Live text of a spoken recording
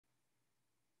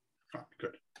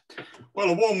good.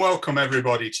 Well, a warm welcome,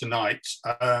 everybody, tonight.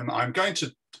 I'm going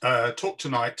to talk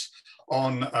tonight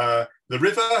on the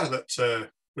river that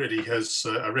really has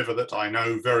a river that I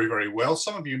know very, very well.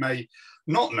 Some of you may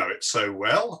not know it so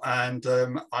well, and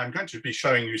I'm going to be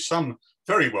showing you some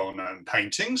very well-known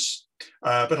paintings,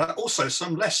 but also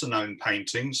some lesser-known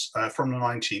paintings from the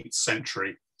 19th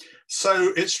century.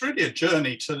 So it's really a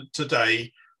journey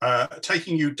today,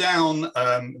 taking you down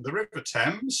the River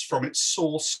Thames from its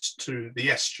source to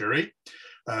the estuary.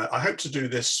 I hope to do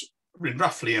this in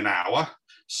roughly an hour,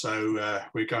 so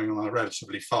we're going on a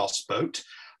relatively fast boat.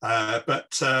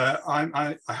 But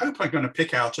I hope I'm going to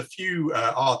pick out a few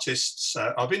artists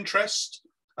of interest,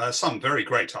 some very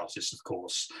great artists, of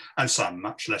course, and some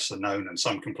much lesser known and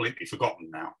some completely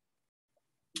forgotten now.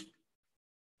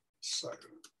 So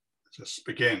just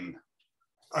begin.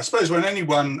 I suppose when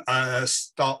anyone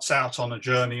starts out on a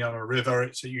journey on a river,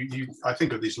 I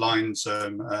think of these lines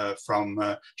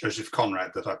from Joseph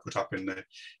Conrad that I put up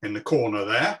in the corner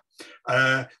there.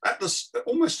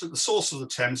 Almost at the source of the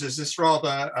Thames is this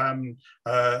rather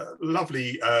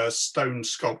lovely stone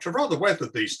sculpture, rather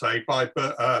weathered these days, by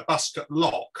Buscat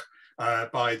Lock,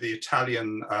 by the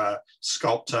Italian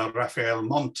sculptor Raphael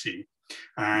Monti.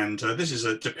 And this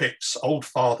depicts Old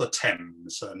Father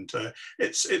Thames, and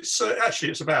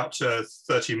it's about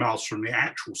 30 miles from the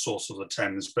actual source of the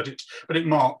Thames, but it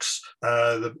marks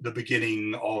the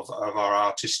beginning of our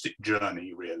artistic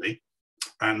journey, really.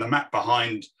 And the map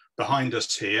behind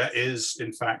us here is,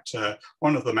 in fact,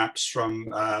 one of the maps from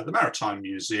the Maritime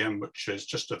Museum, which is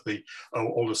just of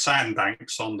all the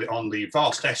sandbanks on the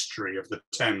vast estuary of the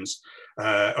Thames.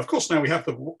 Of course, now we have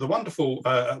the wonderful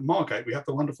Margate. We have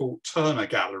the wonderful Turner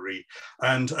Gallery,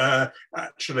 and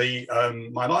actually,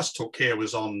 my last talk here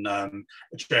was on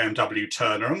J.M.W.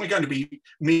 Turner, and we're going to be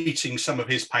meeting some of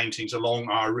his paintings along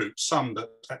our route. Some that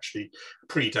actually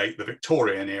predate the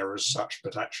Victorian era as such,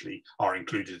 but actually are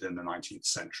included in the 19th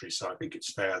century. So I think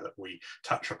it's fair that we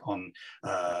touch upon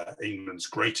England's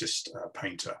greatest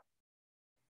painter.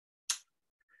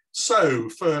 So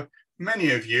for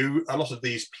many of you, a lot of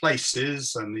these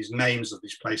places and these names of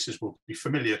these places will be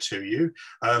familiar to you.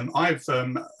 I've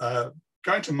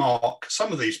going to mark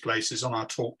some of these places on our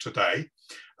talk today.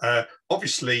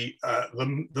 Obviously,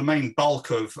 the main bulk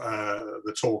of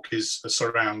the talk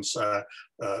surrounds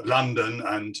London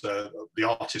and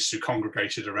the artists who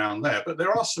congregated around there. But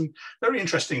there are some very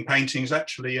interesting paintings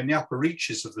actually in the upper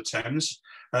reaches of the Thames.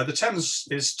 The Thames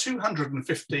is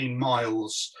 215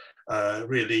 miles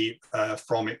really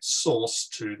from its source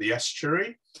to the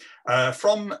estuary.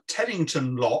 From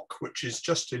Teddington Lock, which is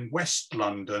just in West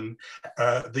London,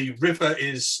 the river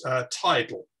is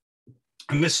tidal.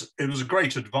 And it was a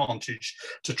great advantage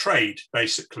to trade,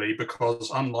 basically,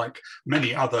 because unlike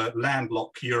many other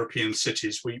landlocked European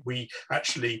cities, we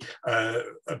actually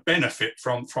benefit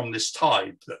from this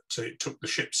tide that took the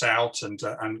ships out and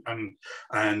the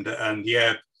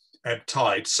ebb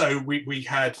tide. So we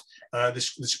had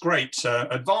this great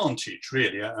advantage,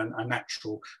 really, a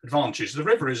natural advantage. The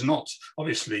river is not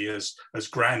obviously as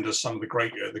grand as some of the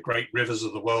great rivers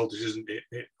of the world. It isn't.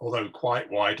 Although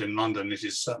quite wide in London, it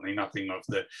is certainly nothing like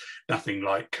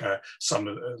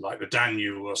like the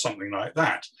Danube or something like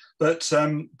that. But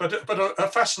a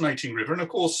fascinating river, and of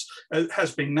course it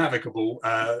has been navigable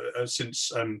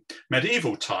since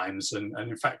medieval times, and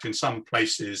in fact in some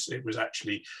places it was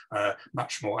actually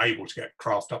much more able to get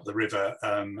craft up the river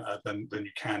than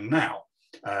you can now.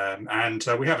 And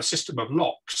we have a system of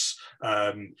locks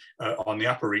on the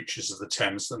upper reaches of the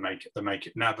Thames that make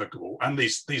it navigable, and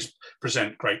these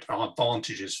present great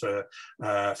advantages for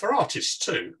artists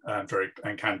too,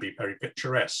 and can be very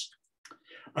picturesque.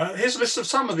 Here's a list of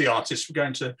some of the artists we're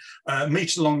going to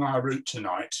meet along our route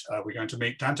tonight. We're going to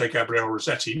meet Dante Gabriel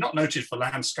Rossetti, not noted for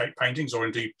landscape paintings or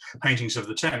indeed paintings of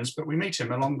the Thames, but we meet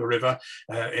him along the river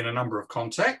in a number of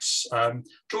contexts.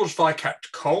 George Viscount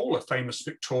Cole, a famous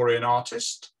Victorian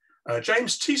artist.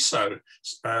 James Tissot,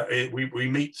 we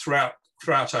meet throughout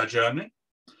our journey.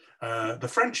 The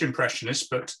French Impressionist,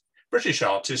 but British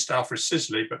artist Alfred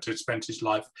Sisley, but who spent his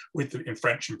life with the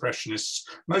French Impressionists,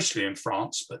 mostly in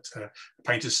France, but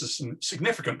painted some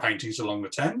significant paintings along the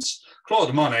Thames.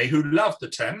 Claude Monet, who loved the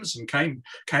Thames and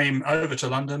came over to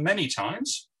London many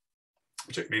times,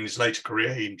 particularly in his later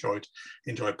career. He enjoyed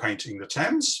painting the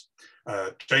Thames.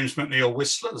 James McNeill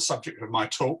Whistler, the subject of my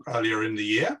talk earlier in the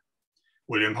year.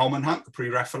 William Holman Hunt, the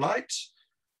Pre-Raphaelite.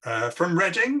 From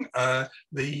Reading,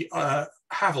 the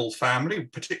Havell family,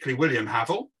 particularly William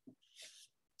Havell.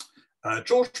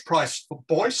 George Price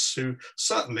Boyce, who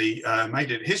certainly made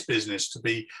it his business to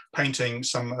be painting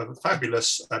some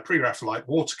fabulous Pre-Raphaelite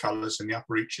watercolours in the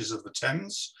upper reaches of the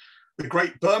Thames. the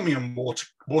great Birmingham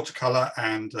watercolour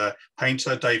and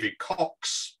painter David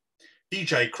Cox,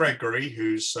 E.J. Gregory,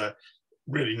 who's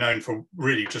really known for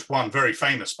really just one very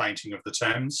famous painting of the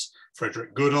Thames,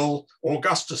 Frederick Goodall,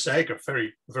 Augustus Egg, a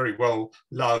very, very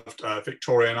well-loved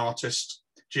Victorian artist,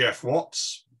 G.F.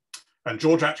 Watts, and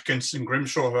George Atkinson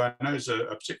Grimshaw, who I know is a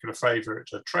particular favourite,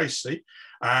 Tracy,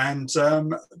 and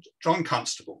John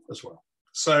Constable as well.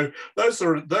 So those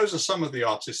are some of the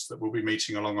artists that we'll be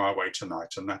meeting along our way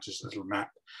tonight, and that is a little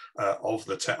map of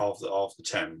the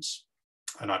Thames.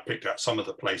 And I picked out some of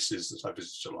the places that I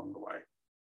visited along the way.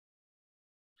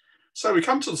 So we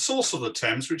come to the source of the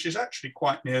Thames, which is actually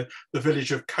quite near the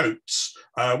village of Coates,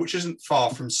 which isn't far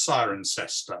from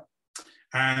Cirencester.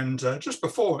 And just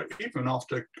before, even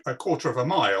after a quarter of a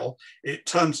mile, it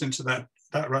turns into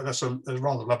that's a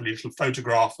rather lovely little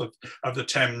photograph of the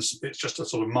Thames. It's just a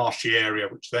sort of marshy area,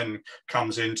 which then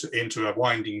comes into a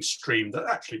winding stream that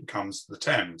actually becomes the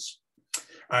Thames.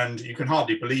 And you can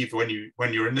hardly believe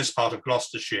when you're in this part of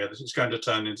Gloucestershire that it's going to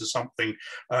turn into something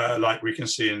like we can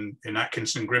see in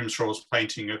Atkinson Grimshaw's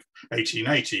painting of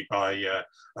 1880 by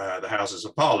the Houses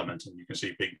of Parliament. And you can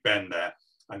see Big Ben there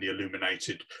and the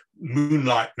illuminated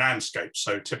moonlight landscape,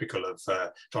 so typical of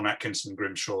John Atkinson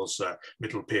Grimshaw's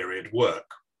middle period work.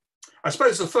 I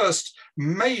suppose the first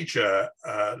major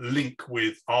link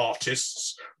with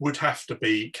artists would have to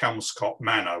be Kelmscott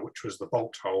Manor, which was the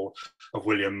bolt hole of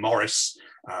William Morris,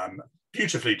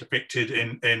 beautifully depicted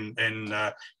in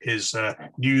his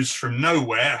News from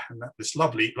Nowhere. And this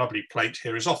lovely plate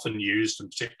here is often used, and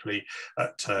particularly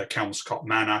at Kelmscott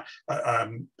Manor.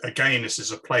 Again, this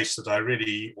is a place that I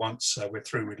really, once we're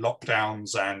through with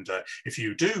lockdowns, and if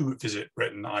you do visit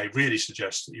Britain, I really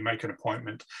suggest that you make an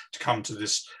appointment to come to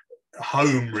this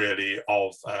home really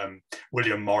of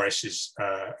William Morris's.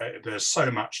 There's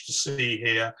so much to see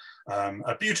here.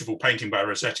 A beautiful painting by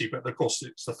Rossetti, but of course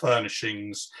it's the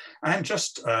furnishings and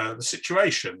just the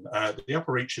situation. The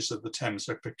upper reaches of the Thames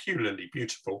are peculiarly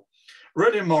beautiful.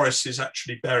 William Morris is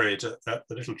actually buried at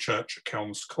the little church at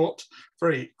Kelmscott.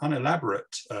 Very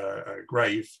unelaborate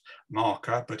grave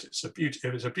marker, but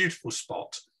it was a beautiful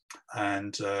spot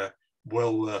and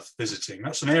well worth visiting.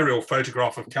 That's an aerial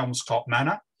photograph of Kelmscott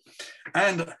Manor.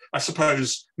 And I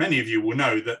suppose many of you will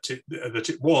know that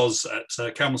it was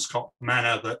at Kelmscott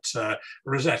Manor that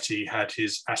Rossetti had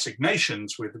his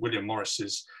assignations with William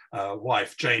Morris's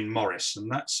wife, Jane Morris.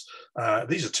 And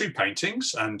these are two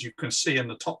paintings, and you can see in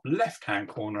the top left-hand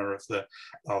corner of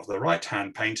the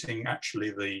right-hand painting,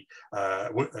 actually the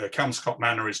Kelmscott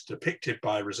Manor is depicted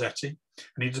by Rossetti,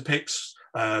 and he depicts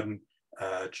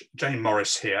Jane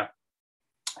Morris here,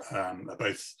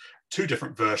 both two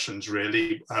different versions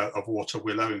really of Water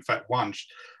Willow. In fact, one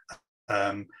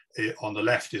on the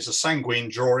left is a sanguine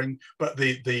drawing, but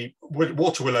the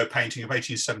Water Willow painting of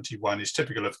 1871 is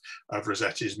typical of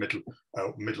Rossetti's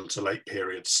middle to late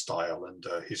period style, and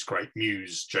his great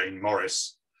muse, Jane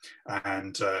Morris.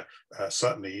 And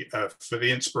certainly for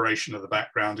the inspiration of the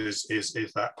background is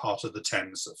that part of the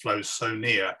Thames that flows so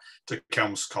near to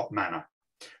Kelmscott Manor.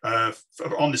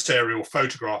 On this aerial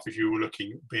photograph, if you were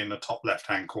looking, be in the top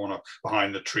left-hand corner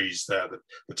behind the trees there,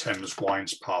 the Thames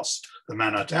winds past the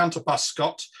manor down to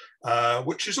Buscott,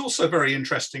 which is also very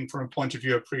interesting from a point of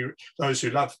view of those who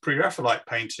love pre-Raphaelite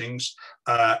paintings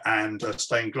and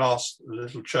stained glass. The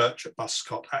little church at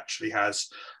Buscott actually has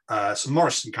some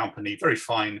Morris and Company, very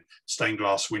fine stained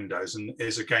glass windows, and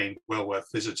is again well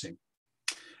worth visiting.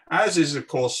 As is, of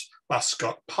course,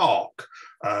 Buscott Park,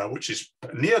 which is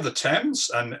near the Thames,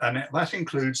 and that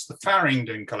includes the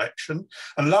Farringdon collection.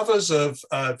 And lovers of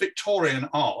Victorian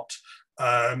art,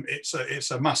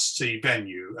 it's a must-see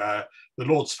venue. The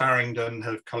Lords Farringdon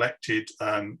have collected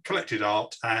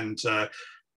art, and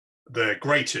the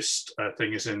greatest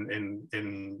thing is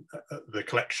in the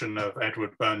collection of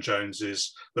Edward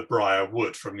Burne-Jones's The Briar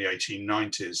Wood from the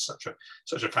 1890s.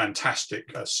 Such a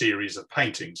fantastic series of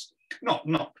paintings.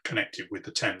 Not connected with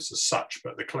the Thames as such,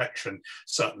 but the collection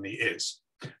certainly is.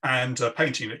 And a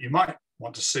painting that you might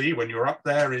want to see when you're up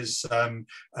there is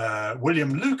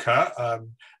William Luca,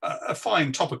 a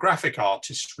fine topographic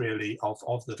artist really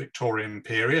of the Victorian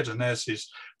period. And there's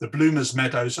the Bloomers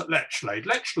Meadows at Lechlade.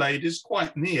 Lechlade is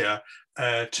quite near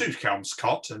to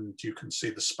Kelmscott, and you can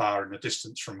see the spire in the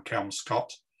distance from Kelmscott.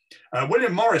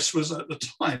 William Morris was at the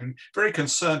time very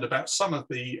concerned about some of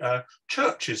the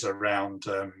churches around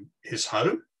his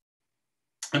home,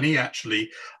 and he actually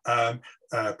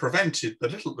prevented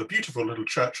the beautiful little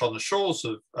church on the shores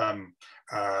of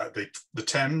the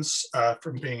Thames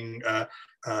from being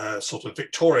sort of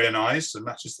Victorianized, and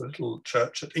that is the little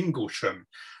church at Inglesham,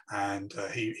 and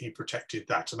he protected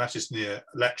that, and that is near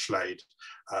Lechlade,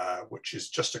 which is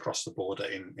just across the border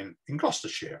in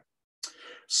Gloucestershire.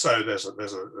 So there's a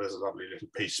lovely little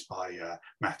piece by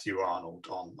Matthew Arnold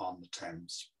on the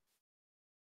Thames.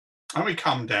 And we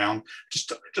come down,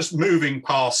 just moving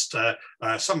past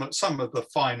some of the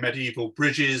fine medieval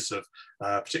bridges of,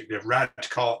 particularly of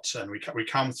Radcott, and we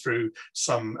come through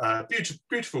some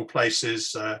beautiful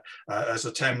places as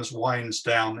the Thames winds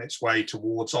down its way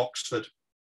towards Oxford.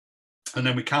 And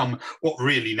then we come what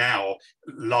really now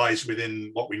lies within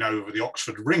what we know of the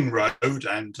Oxford Ring Road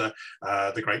and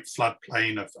the great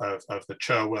floodplain of the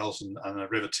Cherwells and the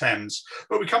River Thames.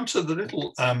 But we come to the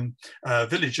little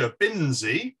village of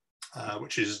Binsey,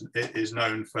 which is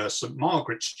known for St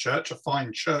Margaret's Church, a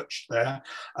fine church there,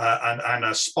 and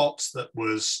a spot that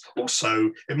was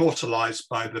also immortalised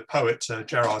by the poet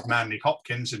Gerard Manley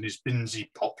Hopkins in his Binsey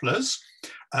Poplars,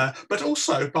 but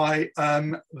also by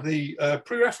the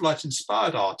Pre-Raphaelite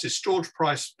inspired artist George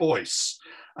Price Boyce.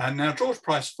 And now George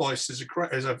Price Boyce is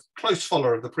a close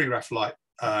follower of the Pre-Raphaelite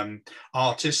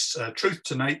artists, truth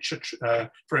to nature,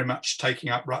 very much taking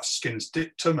up Ruskin's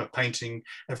dictum of painting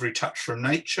every touch from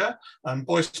nature. And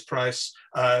Boyce Price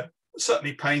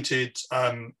certainly painted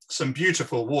some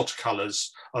beautiful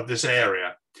watercolours of this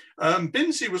area.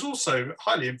 Binsey was also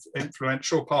highly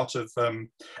influential, part of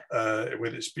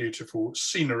with its beautiful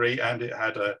scenery, and it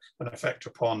had an effect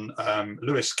upon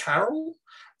Lewis Carroll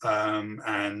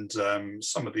and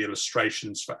some of the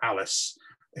illustrations for Alice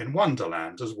in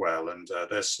Wonderland as well. And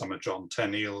there's some of John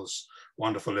Tenniel's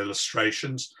wonderful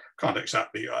illustrations. Can't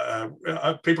exactly,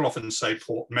 people often say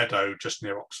Port Meadow just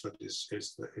near Oxford is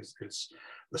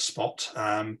the spot.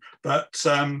 But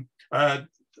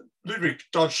Ludwig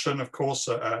Dodgson, of course,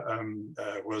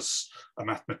 was a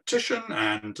mathematician,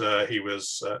 and he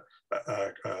was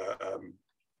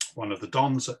one of the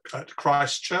dons at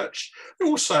Christ Church.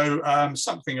 Also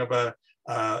something of a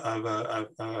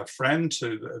friend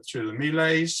to the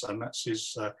Millais, and that's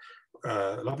his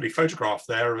lovely photograph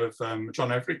there of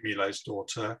John Everett Millet's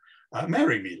daughter,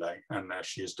 Mary Millet, and there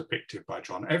she is depicted by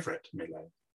John Everett Millet.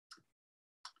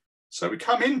 So we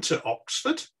come into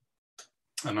Oxford,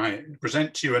 and I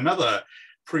present to you another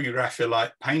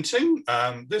Pre-Raphaelite painting.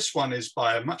 This one is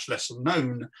by a much less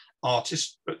known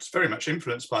artist, but it's very much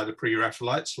influenced by the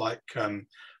Pre-Raphaelites, like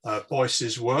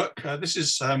Boyce's work. This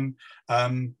is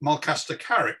Mulcaster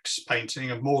Carrick's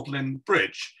painting of Magdalen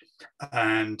Bridge,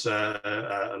 and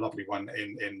a lovely one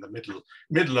in the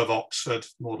middle of Oxford,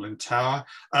 Magdalen Tower.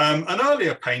 An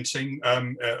earlier painting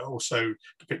also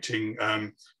depicting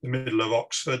the middle of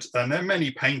Oxford, and there are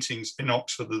many paintings in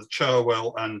Oxford of the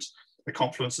Cherwell and the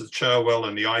confluence of the Cherwell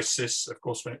and the Isis. Of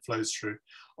course, when it flows through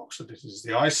Oxford, it is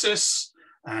the Isis.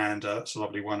 And it's a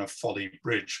lovely one of Folly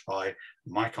Bridge by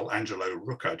Michelangelo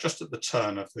Rucca, just at the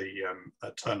turn of the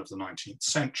 19th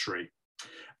century.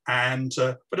 And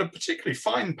but a particularly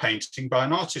fine painting by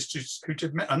an artist who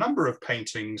did a number of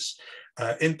paintings,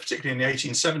 particularly in the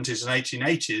 1870s and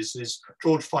 1880s, is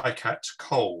George Ficat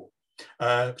Cole.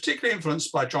 Particularly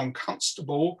influenced by John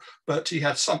Constable, but he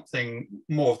had something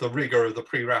more of the rigour of the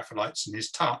Pre-Raphaelites in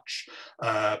his touch.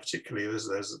 Particularly,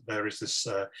 there is this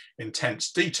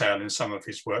intense detail in some of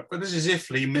his work. But this is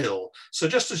Iffley Mill. So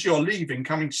just as you're leaving,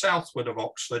 coming southward of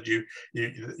Oxford,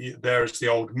 there is the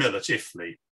old mill at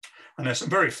Iffley. And there's some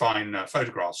very fine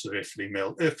photographs of Iffley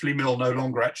Mill. Iffley Mill no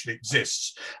longer actually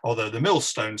exists, although the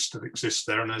millstone still exists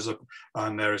there,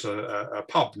 and there is a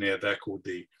pub near there called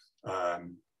the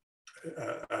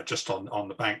just on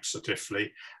the banks at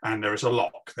Iffley, and there is a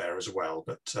lock there as well.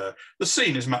 But the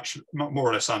scene is much more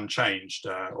or less unchanged,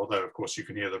 although of course you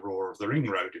can hear the roar of the Ring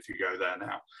Road if you go there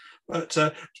now. But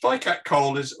Ficat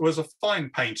Cole was a fine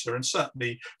painter, and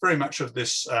certainly very much of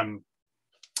this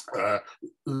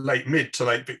mid to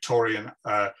late Victorian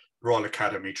Royal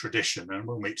Academy tradition, and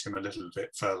we'll meet him a little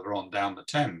bit further on down the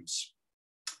Thames.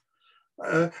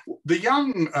 The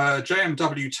young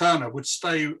J.M.W. Turner would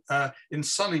stay in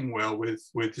Sunningwell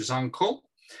with his uncle,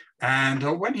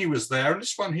 and when he was there, and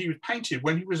this one he painted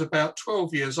when he was about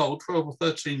 12 years old, 12 or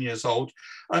 13 years old,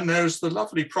 and there's the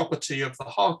lovely property of the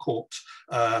Harcourt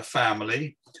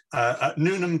family at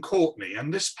Newnham Courtney,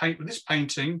 and this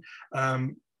painting,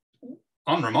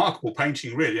 unremarkable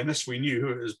painting really, unless we knew who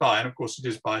it was by, and of course it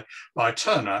is by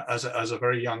Turner as a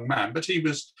very young man, but he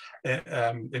was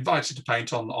invited to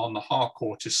paint on the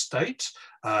Harcourt estate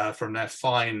from their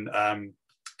fine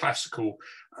classical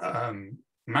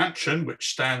mansion,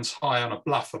 which stands high on a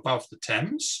bluff above the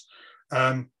Thames.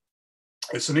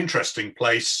 it's an interesting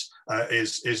place,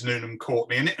 is Newnham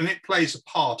Courtney, and it plays a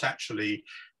part actually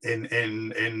in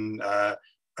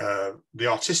the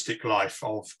artistic life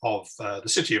of the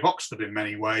city of Oxford in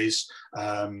many ways.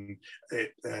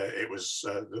 It was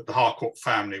the Harcourt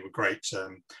family were great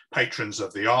patrons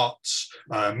of the arts,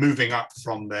 moving up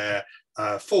from their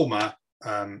former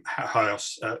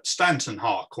house, Stanton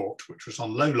Harcourt, which was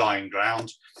on low-lying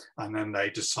ground, and then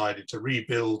they decided to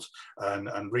rebuild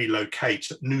and relocate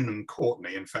at Newnham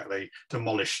Courtney. In fact, they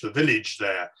demolished the village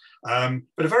there.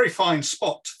 But a very fine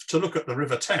spot to look at the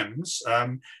River Thames,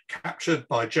 captured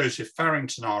by Joseph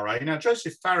Farrington, RA. Now,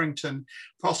 Joseph Farrington,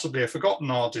 possibly a forgotten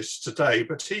artist today,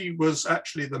 but he was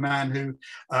actually the man who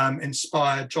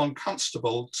inspired John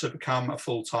Constable to become a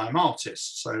full-time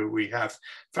artist. So we have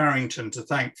Farrington to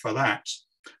thank for that.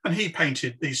 And he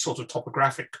painted these sort of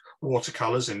topographic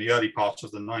watercolours in the early part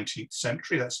of the 19th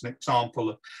century. That's an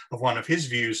example of one of his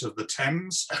views of the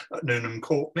Thames at Newnham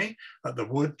Courtney, at the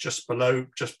wood just below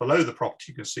the property.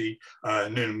 You can see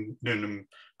Newnham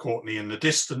Courtney in the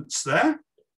distance there.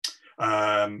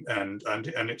 And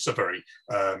it's a very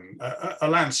a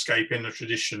landscape in the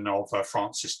tradition of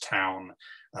Francis Town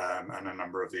and a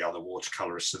number of the other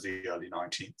watercolourists of the early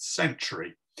 19th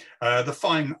century. The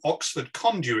fine Oxford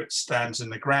conduit stands in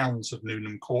the grounds of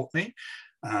Newnham Courtney,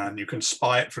 and you can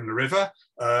spy it from the river.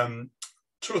 2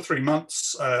 or 3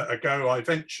 months ago, I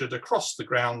ventured across the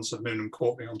grounds of Newnham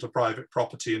Courtney onto private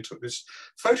property and took this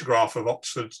photograph of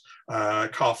Oxford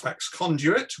Carfax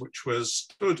conduit, which was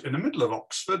stood in the middle of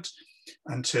Oxford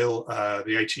until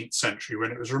the 18th century,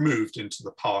 when it was removed into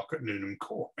the park at Newnham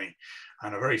Courtney.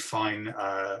 And a very fine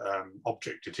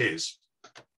object it is,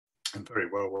 and very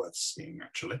well worth seeing,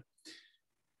 actually.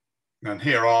 And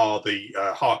here are the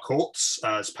Harcourts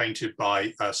as painted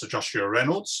by Sir Joshua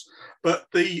Reynolds. But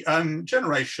the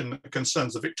generation that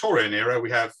concerns the Victorian era,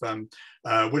 we have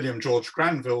William George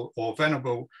Granville, or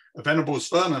Venables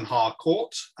Vernon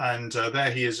Harcourt, and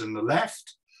there he is in the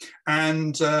left.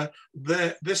 And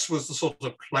this was the sort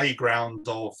of playground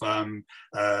of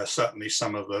certainly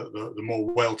some of the more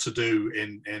well-to-do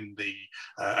in the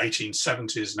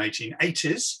 1870s and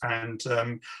 1880s,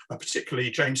 and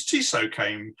particularly James Tissot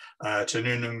came to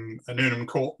Newnham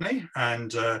Courtney,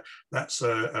 and that's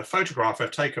a photograph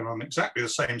I've taken on exactly the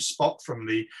same spot from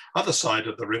the other side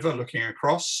of the river, looking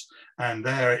across. And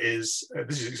there is,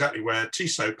 this is exactly where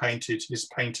Tissot painted his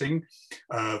painting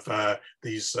of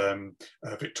these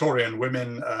Victorian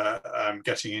women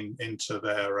getting into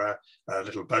their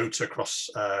little boat across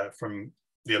from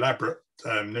the elaborate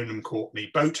Newnham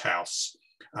Courtney boathouse.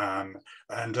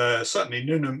 And certainly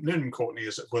Newnham Courtney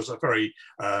was a very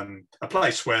a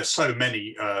place where so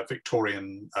many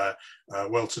Victorian,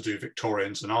 well-to-do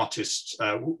Victorians and artists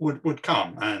would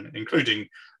come, and including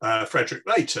Frederick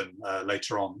Leighton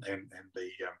later on in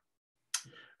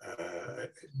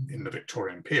the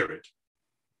Victorian period.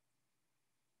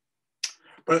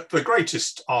 But the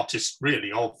greatest artist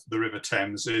really of the River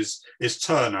Thames is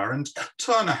Turner, and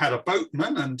Turner had a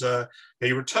boatman, and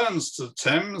he returns to the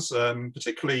Thames,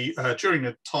 particularly during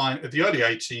the early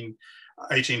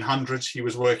 1800s. He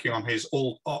was working on his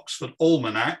Oxford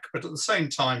Almanac, but at the same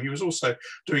time he was also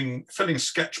filling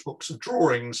sketchbooks of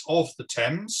drawings of the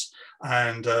Thames,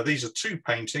 and these are 2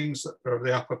 paintings that are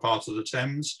the upper part of the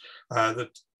Thames, the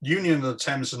Union of the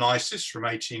Thames and Isis from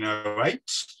 1808.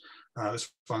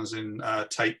 This one's in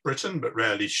Tate Britain, but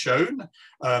rarely shown.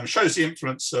 Shows the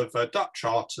influence of Dutch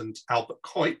art and Albert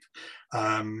Cuyp,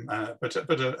 but a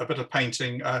bit of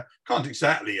painting. Can't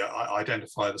exactly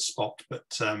identify the spot, but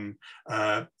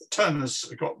Turner's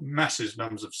got massive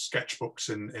numbers of sketchbooks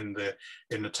in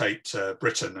the Tate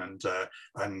Britain,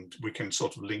 and we can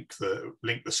sort of link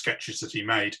the sketches that he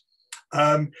made.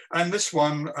 And this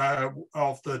one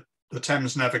of the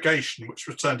Thames navigation, which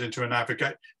was turned into an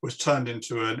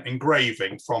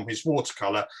engraving from his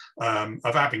watercolour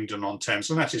of Abingdon on Thames,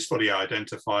 and that is fully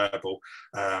identifiable,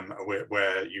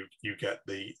 where you get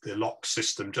the lock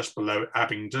system just below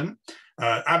Abingdon.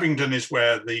 Abingdon is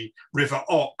where the River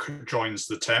Och joins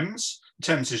the Thames. The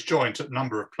Thames is joined at a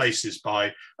number of places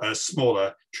by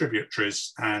smaller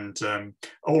tributaries, and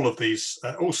all of these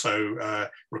also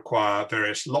require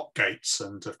various lock gates,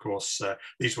 and of course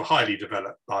these were highly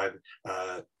developed by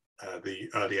the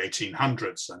early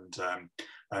 1800s,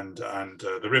 and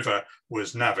the river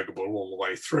was navigable all the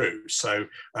way through. So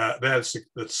there's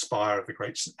the spire of the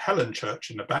great St Helen Church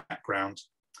in the background.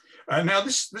 Now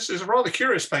this is a rather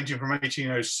curious painting from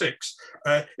 1806.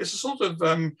 It's a sort of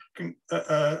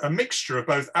a mixture of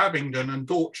both Abingdon and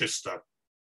Dorchester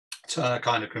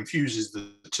kind of confuses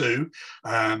the two,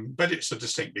 but it's a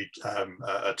distinctly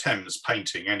a Thames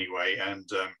painting anyway,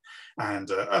 and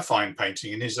a fine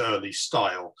painting in his early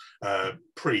style,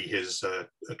 pre his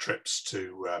trips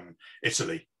to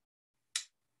Italy.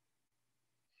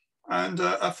 And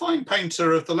a fine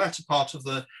painter of the latter part of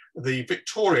the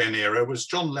Victorian era was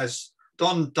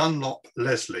Don Dunlop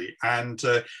Leslie, and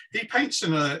he paints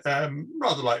in a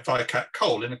rather like Vicat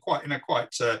Cole in a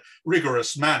quite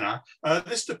rigorous manner.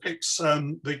 This depicts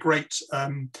the great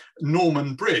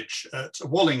Norman Bridge at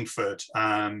Wallingford,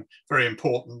 very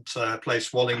important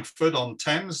place, Wallingford on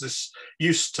Thames. This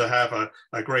used to have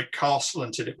a great castle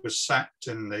until it was sacked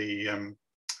in the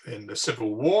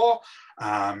Civil War.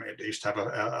 It used to have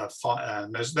a fire,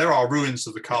 and there are ruins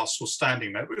of the castle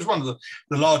standing there. It was one of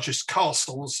the largest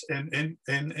castles in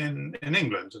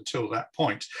England until that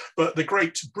point. But the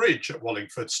great bridge at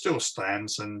Wallingford still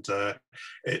stands, and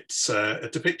it's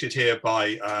depicted here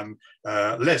by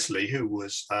Leslie, who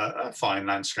was a fine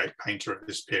landscape painter of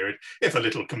this period, if a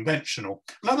little conventional.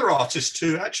 Another artist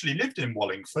who actually lived in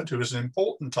Wallingford, who was an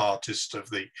important artist of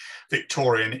the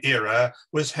Victorian era,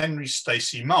 was Henry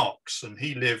Stacey Marks, and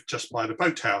he lived just by the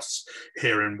boathouse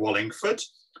here in Wallingford.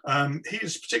 He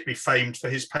is particularly famed for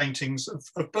his paintings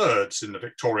of birds in the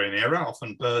Victorian era,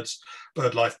 often bird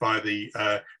life by the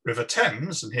River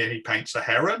Thames. And here he paints a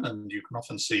heron, and you can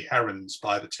often see herons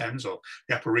by the Thames or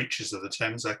the upper reaches of the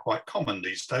Thames. They're quite common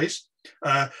these days.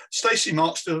 Stacey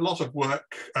Marks did a lot of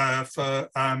work for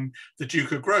the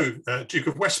Duke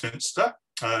of Westminster,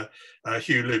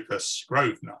 Hugh Lupus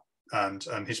Grosvenor.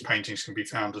 And his paintings can be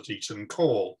found at Eton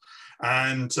Hall.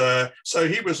 And so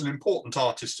he was an important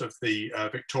artist of the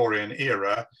Victorian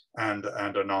era and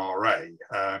an RA.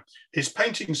 His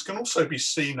paintings can also be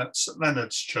seen at St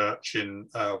Leonard's Church in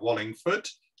Wallingford,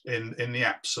 in the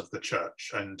apse of the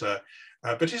church. And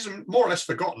but he's a more or less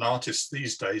forgotten artist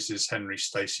these days is Henry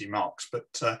Stacey Marks, but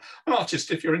an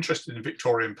artist, if you're interested in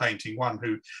Victorian painting, one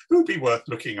who would be worth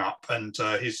looking up. And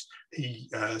he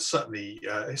certainly,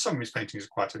 some of his paintings are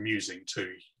quite amusing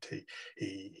too.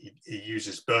 He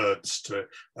uses birds to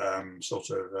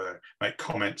sort of make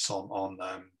comments on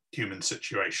human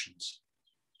situations.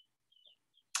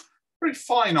 Very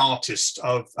fine artist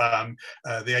of the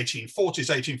 1840s,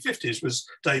 1850s was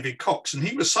David Cox, and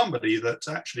he was somebody that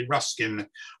actually Ruskin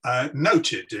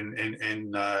noted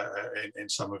in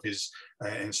some of his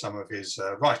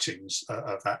writings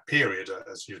of that period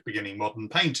as he was beginning modern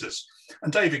painters.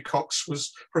 And David Cox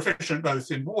was proficient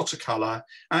both in watercolour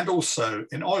and also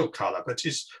in oil colour, but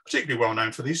he's particularly well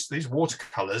known for these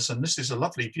watercolours. And this is a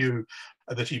lovely view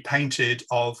that he painted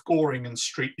of Goring and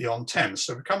Streatley on Thames.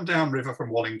 So we come down river from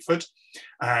Wallingford,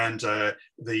 and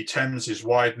the Thames is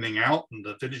widening out, and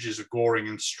the villages of Goring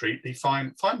and Streatley,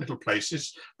 fine little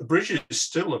places. The bridge is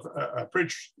still a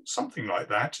bridge, something like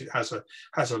that. It has a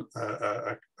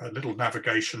little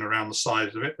navigation around the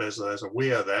side of it. There's a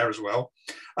weir there as well.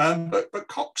 But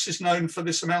Cox is known for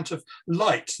this amount of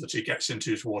light that he gets into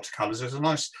his watercolours. There's a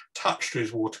nice touch to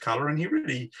his watercolour, and he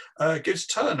really gives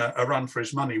Turner a run for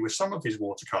his money with some of his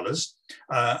watercolours.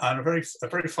 And a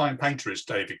very fine painter is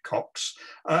David Cox.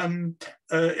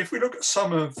 If we look at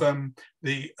some of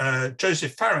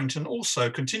Joseph Farrington also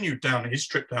continued down his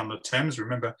trip down the Thames.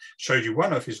 Remember, showed you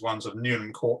one of his ones of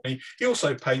Newnham Courtney. He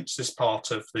also paints this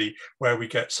part of where we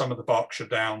get some of the Berkshire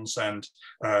Downs and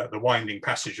the winding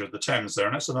passage of the Thames there,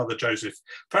 and that's another Joseph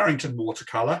Farrington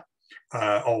watercolour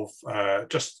of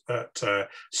just at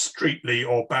Streatley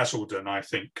or Basildon, I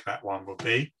think that one will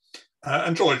be.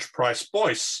 And George Price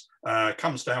Boyce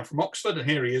comes down from Oxford, and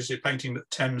here he is painting the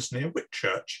Thames near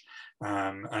Whitchurch.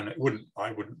 And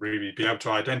I wouldn't really be able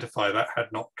to identify that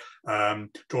had not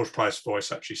George Price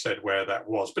Boyce actually said where that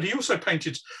was. But he also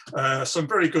painted some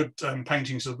very good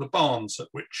paintings of the barns at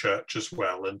Whitchurch as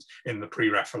well, and in the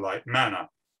pre-Raphaelite manner.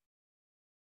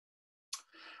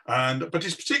 But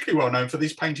he's particularly well known for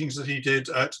these paintings that he did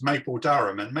at Maple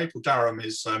Durham, and Maple Durham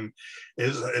is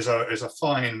a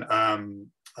fine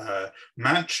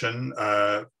mansion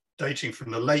dating from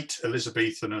the late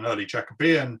Elizabethan and early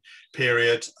Jacobean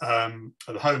period,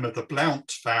 the home of the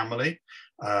Blount family,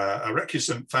 a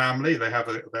recusant family.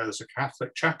 There's a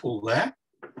Catholic chapel there,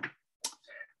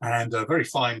 and a very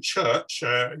fine church.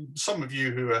 Some of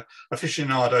you who are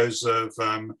aficionados of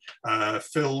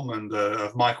film and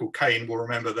of Michael Caine will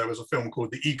remember there was a film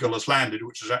called The Eagle Has Landed,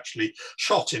 which was actually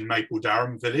shot in Maple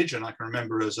Durham village. And I can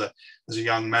remember as a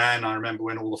young man, I remember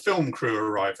when all the film crew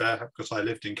arrived there, because I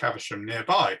lived in Caversham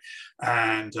nearby.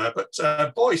 And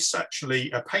but Boyce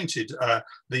actually painted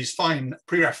these fine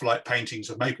pre-Raphaelite paintings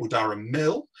of Maple Durham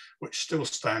Mill, which still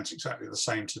stands exactly the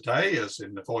same today as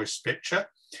in the Boyce picture.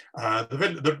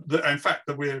 In fact,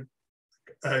 that we're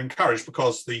encouraged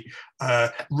because the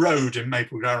road in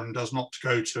Maple Durham does not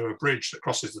go to a bridge that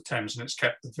crosses the Thames, and it's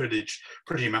kept the village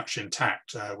pretty much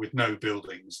intact with no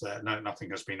buildings there. Nothing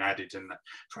has been added in the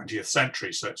 20th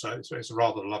century, so it's a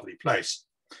rather lovely place.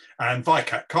 And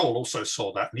Viscount Cole also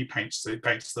saw that, and he paints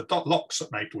the locks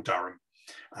at Maple Durham.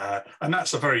 And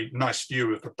that's a very nice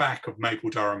view of the back of Maple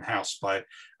Durham House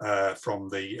from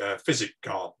the Physic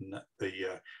Garden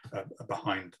at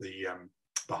behind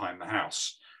the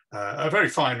house. A very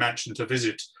fine mansion to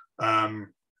visit.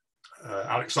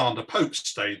 Alexander Pope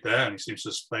stayed there, and he seems to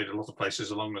have stayed a lot of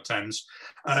places along the Thames.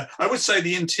 I would say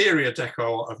the interior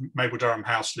decor of Maple Durham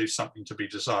House leaves something to be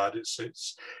desired.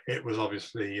 It was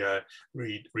obviously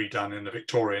redone in the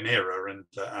Victorian era,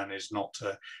 and is not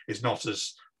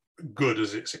as good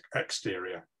as its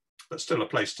exterior, but still a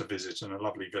place to visit and a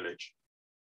lovely village.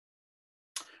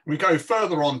 We go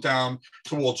further on down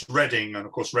towards Reading, and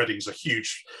of course Reading's a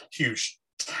huge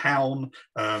town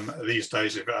these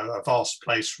days, a vast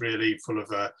place really, full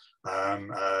of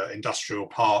industrial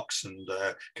parks and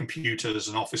computers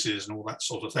and offices and all that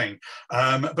sort of thing.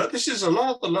 But this is a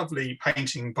rather lovely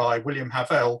painting by William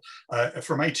Havell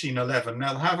from 1811.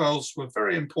 Now the Havells were a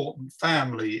very important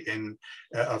family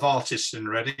of artists in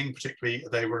Reading, particularly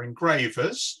they were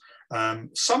engravers.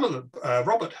 Some of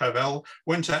Robert Havell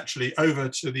went actually over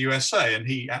to the USA, and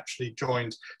he actually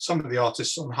joined some of the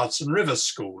artists on Hudson River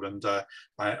School. And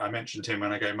I mentioned him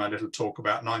when I gave my little talk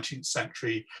about 19th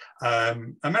century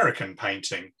American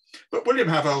painting. But William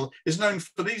Havell is known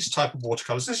for these type of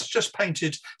watercolours. This is just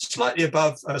painted slightly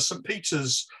above St.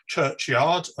 Peter's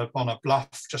Churchyard, upon a bluff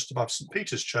just above St.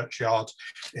 Peter's Churchyard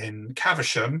in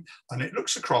Caversham, and it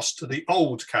looks across to the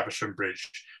old Caversham Bridge.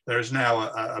 There is now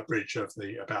a bridge of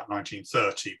about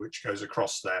 1930 which goes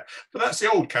across there, but that's the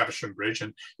old Caversham Bridge,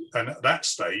 and at that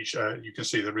stage you can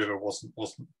see the river wasn't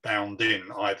bound in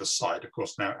either side. Of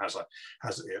course, now it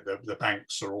has the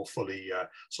banks are all fully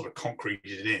sort of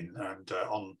concreted in, and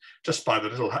on just by the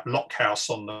little lock house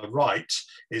on the right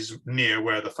is near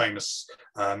where the famous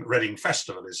Reading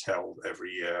Festival is held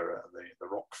every year, the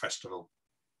Rock Festival.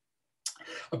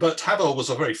 But Havell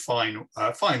was a very fine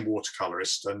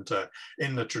watercolourist, and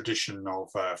in the tradition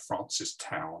of Francis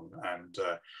Town, and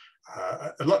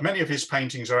many of his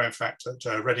paintings are in fact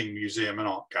at Reading Museum and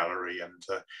Art Gallery, and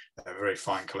a very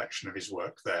fine collection of his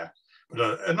work there.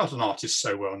 But not an artist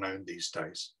so well known these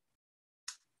days.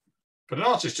 But an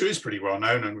artist who is pretty well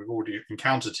known, and we've already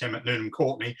encountered him at Newnham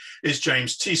Courtney, is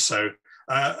James Tissot.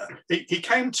 He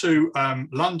came to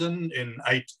London in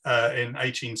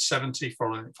 1870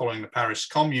 following the Paris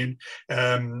Commune.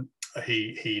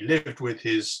 He lived with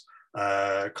his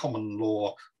common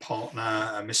law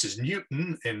partner, Mrs.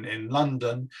 Newton, in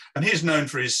London, and he's known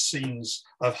for his scenes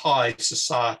of high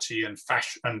society and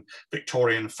fashion and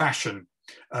Victorian fashion.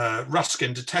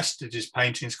 Ruskin detested his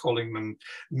paintings, calling them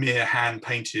mere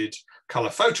hand-painted colour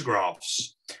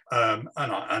photographs. And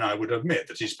I would admit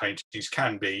that his paintings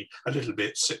can be a little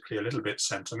bit sickly, a little bit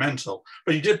sentimental.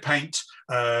 But he did paint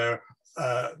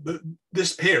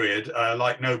this period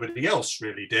like nobody else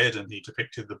really did, and he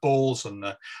depicted the balls and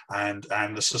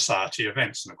the society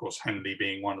events, and of course Henley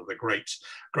being one of the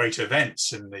great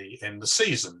events in the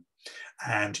season.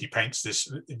 And he paints this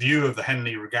view of the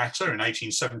Henley Regatta in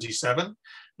 1877.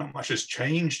 Not much has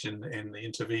changed in the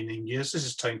intervening years. This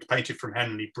is painted from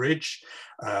Henley Bridge,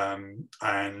 and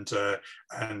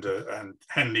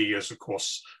Henley is of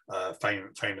course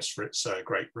famous for its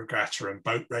great regatta and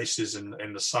boat races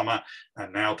in the summer,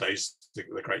 and nowadays the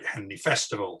great Henley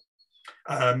Festival.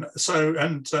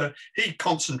 He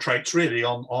concentrates really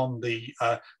on the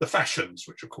fashions,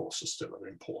 which of course are still an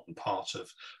important part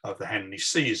of the Henley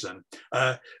season.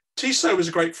 Tissot was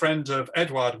a great friend of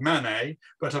Edouard Manet,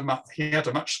 but he had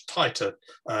a much tighter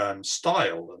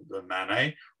style than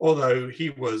Manet, although he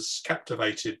was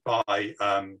captivated by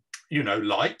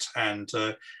light, and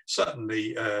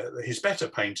certainly his better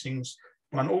paintings,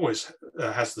 one always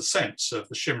has the sense of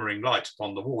the shimmering light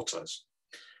upon the waters.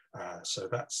 So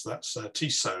that's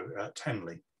Tissot at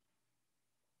Henley.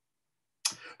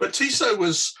 But Tissot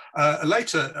was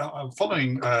later,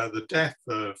 following the death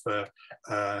of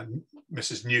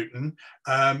Mrs. Newton,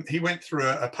 he went through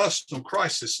a personal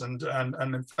crisis and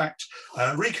in fact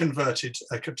reconverted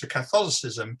to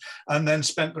Catholicism, and then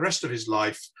spent the rest of his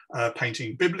life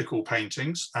painting biblical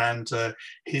paintings. And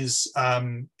his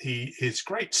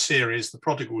great series, The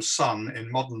Prodigal Son in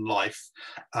Modern Life,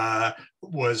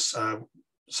 was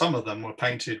some of them were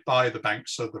painted by the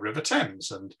banks of the River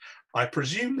Thames, and I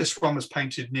presume this one was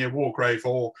painted near Wargrave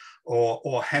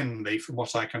or Henley, from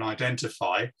what I can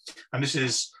identify. And this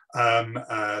is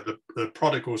the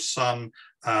Prodigal Son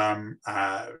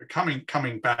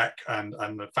coming back, and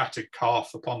the fatted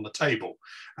calf upon the table.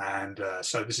 And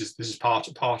so this is part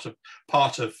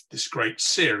of this great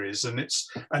series, and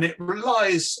it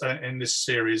relies in this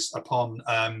series upon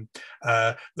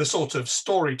the sort of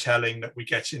storytelling that we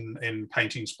get in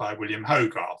paintings by William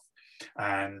Hogarth.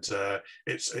 And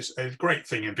it's a great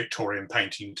thing in Victorian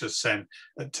painting to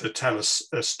tell us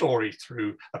a story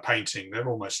through a painting. They're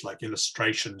almost like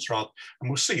illustrations, rather, and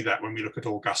we'll see that when we look at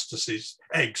Augustus's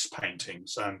eggs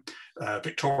paintings.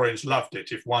 Victorians loved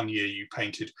it if one year you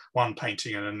painted one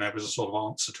painting and then there was a sort of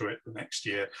answer to it the next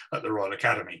year at the Royal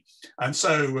Academy. And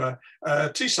so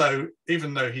Tissot,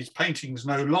 even though his paintings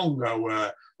no longer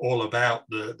were all about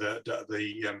the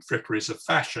fripperies of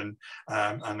fashion,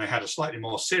 and they had a slightly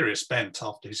more serious bent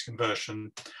after his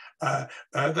conversion, we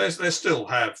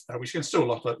can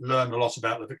still learn a lot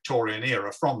about the Victorian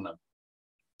era from them.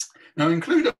 Now,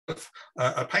 include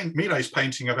Millet's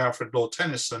painting of Alfred Lord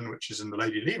Tennyson, which is in the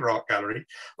Lady Lever Art Gallery,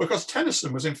 because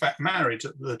Tennyson was in fact married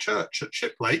at the church at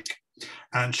Shiplake,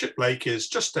 and Shiplake is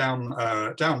just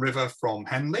downriver from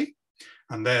Henley.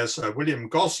 And there's William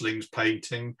Gosling's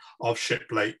painting of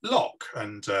Shiplake Lock,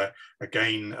 and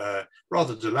again,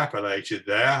 rather dilapidated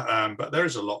there, but there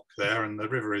is a lock there, and the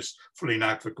river is fully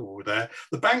navigable there.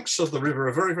 The banks of the river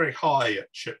are very, very high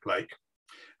at Shiplake,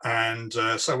 and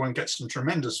so one gets some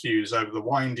tremendous views over the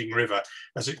winding river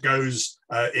as it goes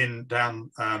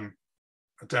down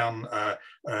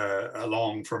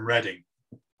along from Reading.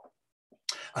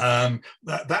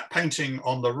 That painting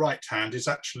on the right hand is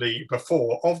actually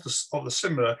before of the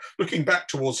similar, looking back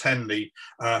towards Henley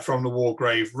from the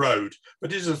Wargrave Road,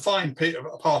 but it is a fine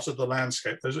part of the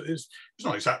landscape. It's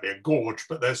not exactly a gorge,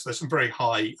 but there's some very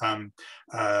high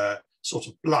sort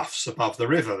of bluffs above the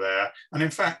river there. And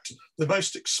in fact, the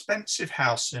most expensive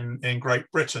house in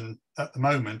Great Britain at the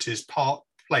moment is Park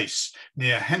Place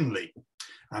near Henley.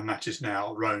 And that is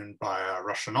now owned by a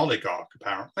Russian oligarch,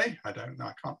 apparently. I don't know,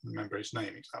 I can't remember his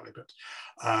name exactly, but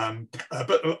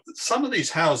some of these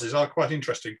houses are quite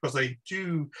interesting because they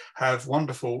do have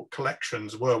wonderful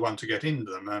collections, were one to get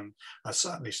into them, and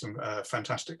certainly some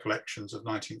fantastic collections of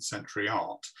 19th century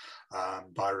art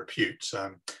by repute.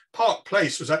 Park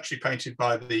Place was actually painted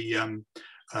by the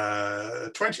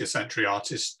 20th century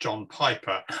artist John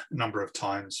Piper a number of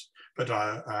times.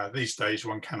 But these days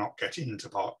one cannot get into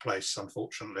Park Place,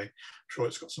 unfortunately. I'm sure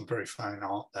it's got some very fine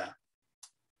art there.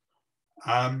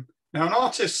 Now, an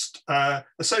artist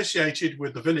associated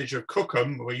with the village of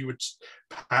Cookham, where you would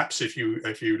perhaps, if you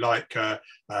like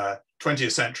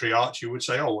 20th century art, you would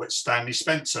say, oh, it's Stanley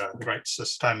Spencer, the great Sir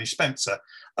Stanley Spencer.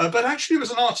 But actually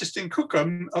was an artist in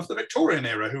Cookham of the Victorian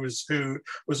era who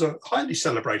was a highly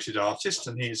celebrated artist,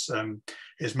 and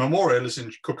his memorial is in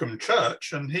Cookham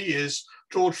Church, and he is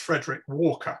George Frederick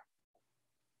Walker.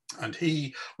 And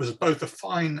he was both a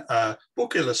fine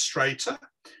book illustrator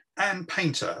and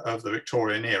painter of the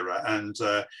Victorian era. And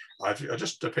I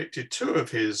just depicted two of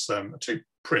his two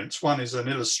prints. One is an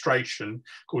illustration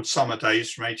called Summer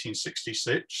Days from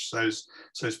 1866.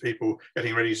 Those people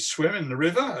getting ready to swim in the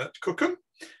river at Cookham.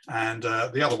 And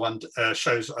the other one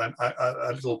shows a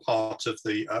little part of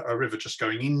a river just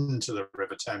going into the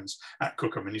River Thames at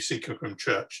Cookham, and you see Cookham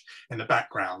Church in the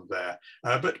background there.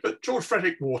 But George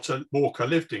Frederick Walker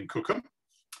lived in Cookham,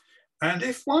 and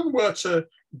if one were to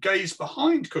gaze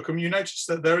behind Cookham, you notice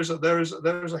that there is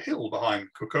a hill behind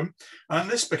Cookham, and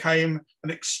this became an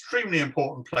extremely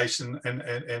important place in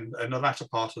the latter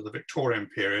part of the Victorian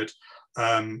period,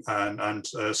 and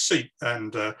seat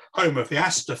and home of the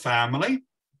Astor family.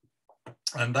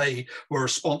 And they were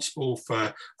responsible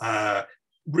for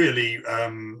really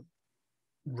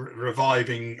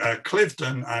reviving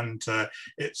Cliveden, and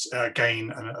it's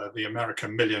again the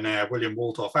American millionaire William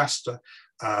Waldorf Astor,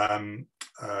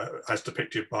 as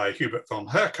depicted by Hubert von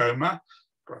Herkomer,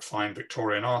 got a fine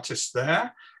Victorian artist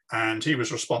there. And he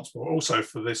was responsible also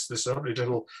for this lovely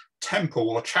little temple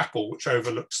or chapel which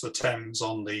overlooks the Thames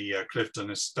on the Cliveden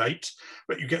estate.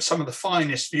 But you get some of the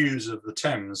finest views of the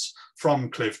Thames from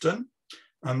Cliveden.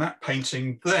 And that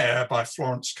painting there by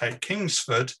Florence K.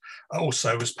 Kingsford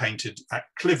also was painted at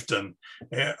Cliveden.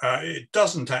 It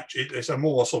doesn't actually, it's a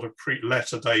more sort of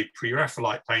latter-day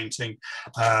pre-Raphaelite painting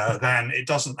than it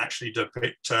doesn't actually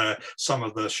depict some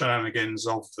of the shenanigans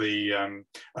of the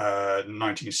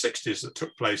 1960s that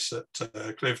took place at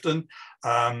Cliveden.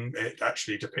 It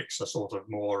actually depicts a sort of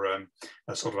more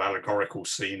a sort of allegorical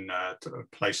scene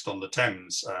placed on the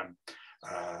Thames,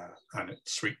 and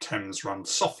its sweet Thames runs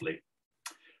softly.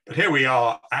 But here we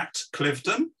are at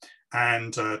Cliveden,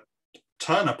 and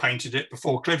Turner painted it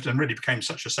before Cliveden really became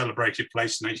such a celebrated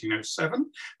place in 1807.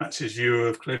 That's his view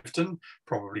of Cliveden,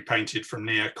 probably painted from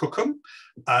near Cookham.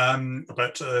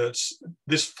 But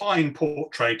this fine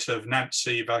portrait of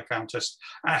Nancy, Viscountess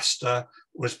Astor,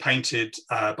 was painted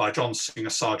by John Singer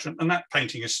Sargent, and that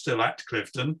painting is still at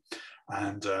Cliveden,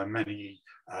 and many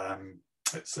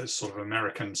it's sort of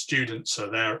American students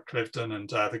are there at Cliveden, and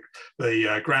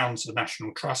the grounds of the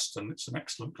National Trust, and it's an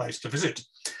excellent place to visit.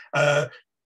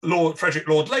 Frederick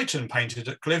Lord Leighton painted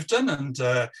at Cliveden, and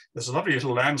there's a lovely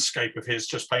little landscape of his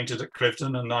just painted at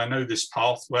Cliveden, and I know this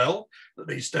path well that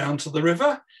leads down to the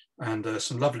river, and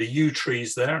some lovely yew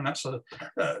trees there, and that's the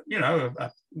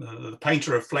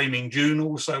painter of Flaming June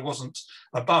also wasn't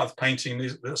above painting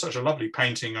such a lovely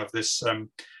painting of this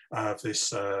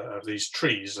of these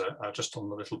trees just on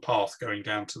the little path going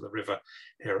down to the river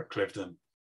here at Cliveden.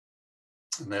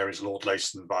 And there is Lord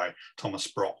Leighton by Thomas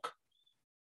Brock.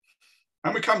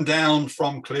 And we come down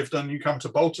from Cliveden, you come to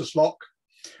Bolter's Lock,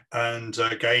 and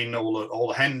again, all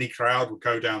the Henley crowd would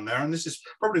go down there. And this is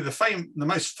probably the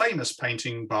most famous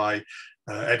painting by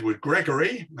Edward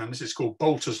Gregory, and this is called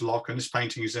Bolter's Lock, and this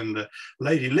painting is in the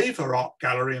Lady Lever Art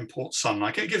Gallery in Port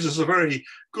Sunlight. It gives us a very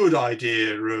good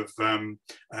idea of,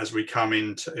 as we come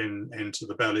into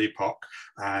the Belle Epoque,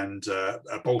 and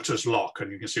Bolter's Lock,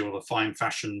 and you can see all the fine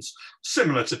fashions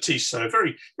similar to Tissot,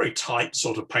 very, very tight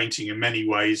sort of painting in many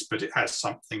ways, but it has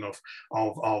something of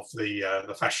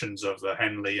the fashions of the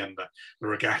Henley and the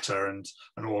regatta and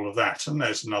all of that. And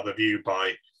there's another view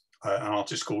by an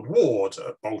artist called Ward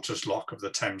at Bolter's Lock of the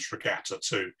Thames Regatta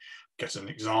too. Getting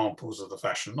examples of the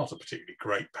fashion, not a particularly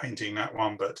great painting, that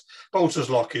one, but Bolter's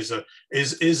Lock is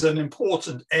an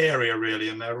important area really,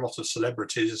 and there are a lot of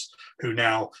celebrities who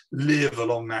now live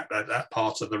along that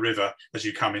part of the river as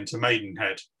you come into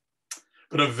Maidenhead.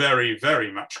 But a very, very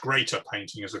much greater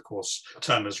painting is, of course,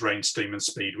 Turner's Rain, Steam and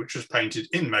Speed, which was painted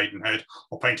in Maidenhead,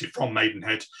 or painted from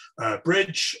Maidenhead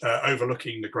Bridge,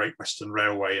 overlooking the Great Western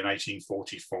Railway in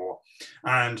 1844.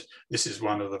 And this is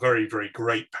one of the very, very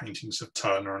great paintings of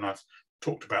Turner, and I've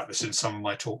talked about this in some of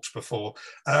my talks before.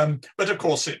 But of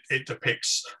course, it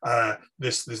depicts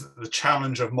the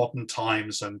challenge of modern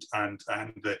times and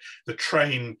the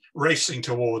train racing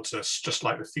towards us, just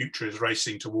like the future is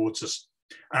racing towards us.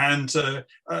 And a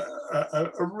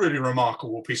really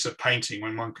remarkable piece of painting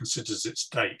when one considers its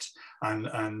date and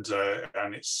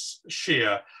its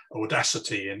sheer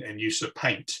audacity in use of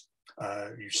paint.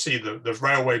 You see the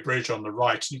railway bridge on the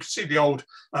right, and you can see the old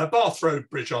Bath Road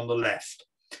Bridge on the left.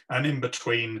 And in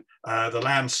between the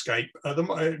landscape,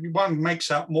 one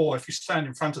makes out more if you stand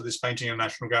in front of this painting in the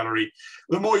National Gallery.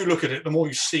 The more you look at it, the more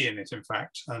you see in it, in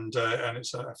fact, and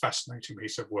it's a fascinating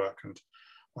piece of work. And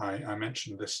I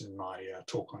mentioned this in my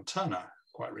talk on Turner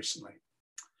quite recently.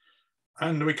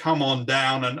 And we come on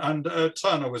down, and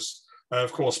Turner was,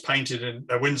 of course, painted in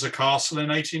Windsor Castle in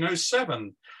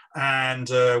 1807. And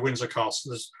Windsor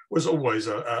Castle was always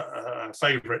a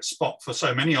favourite spot for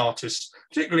so many artists.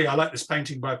 Particularly, I like this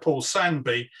painting by Paul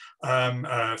Sandby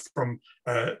from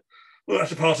the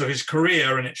latter part of his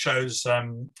career, and it shows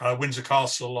Windsor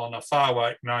Castle on a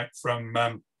firework night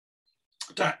from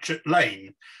Datchet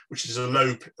Lane, which is a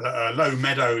low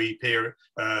meadowy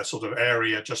sort of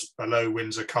area just below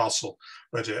Windsor Castle,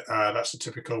 but that's a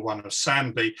typical one of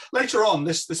Sandby. Later on,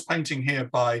 this painting here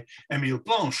by Émile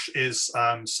Blanche is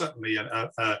certainly a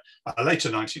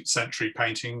later 19th century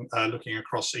painting looking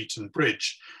across Eton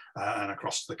Bridge and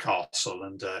across the castle,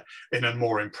 and in a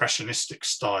more impressionistic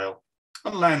style.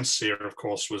 And Landseer, of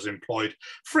course, was employed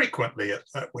frequently at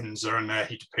Windsor, and there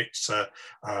he depicts the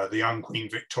young Queen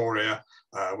Victoria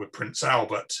with Prince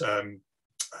Albert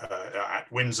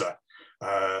at Windsor.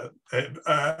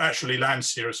 Actually,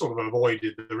 Landseer sort of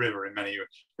avoided the river in many.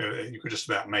 You could just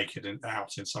about make it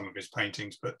out in some of his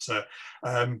paintings, but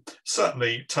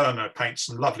certainly Turner paints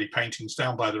some lovely paintings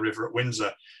down by the river at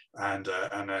Windsor, and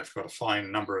they've got a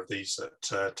fine number of these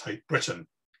at Tate Britain,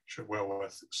 which are well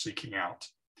worth seeking out.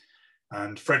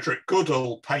 And Frederick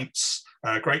Goodall paints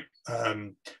great,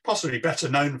 possibly better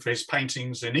known for his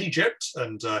paintings in Egypt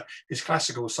and his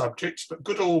classical subjects, but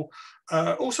Goodall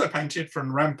also painted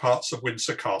from ramparts of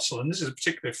Windsor Castle. And this is a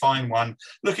particularly fine one,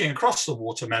 looking across the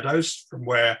water meadows from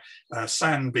where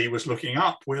Sandby was looking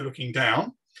up, we're looking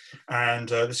down. And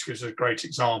this gives a great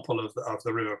example of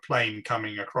the River Plane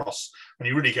coming across. And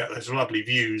you really get those lovely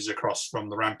views across from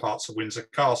the ramparts of Windsor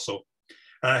Castle.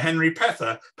 Henry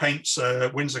Pether paints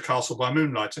Windsor Castle by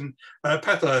moonlight, and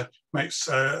Pether makes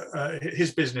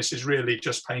his business is really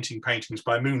just painting paintings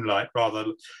by moonlight, rather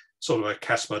sort of a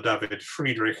Caspar David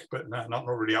Friedrich, but not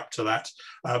really up to that.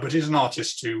 But he's an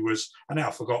artist who was a now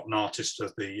forgotten artist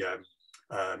of the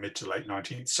mid to late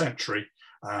 19th century,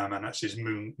 and that's his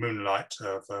Moonlight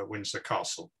of Windsor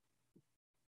Castle.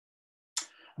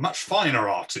 A much finer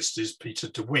artist is Peter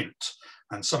de Wint,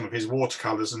 and some of his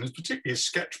watercolours and particularly his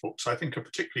sketchbooks, I think, are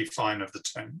particularly fine of the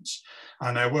Thames,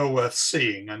 and they're well worth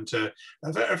seeing. And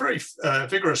very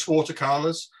vigorous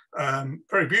watercolours,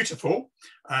 very beautiful.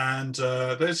 And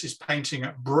there's his painting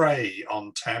at Bray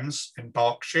on Thames in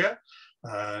Berkshire.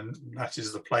 That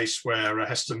is the place where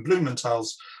Heston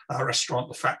Blumenthal's restaurant,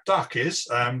 the Fat Duck, is,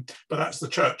 but that's the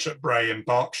church at Bray in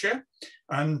Berkshire,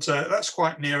 and that's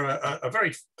quite near a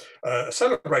very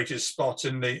celebrated spot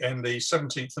in the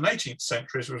 17th and 18th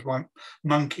centuries, was one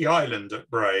Monkey Island at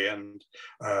Bray, and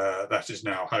that is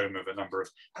now home of a number of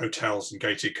hotels and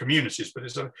gated communities. But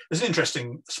it's an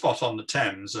interesting spot on the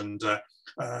Thames, and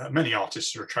many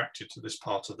artists are attracted to this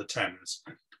part of the Thames,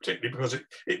 particularly because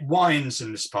it winds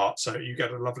in this part, so you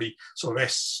get a lovely sort of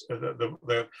S,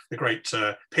 the great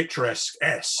picturesque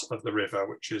S of the river,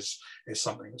 which is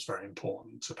something that's very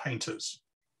important to painters.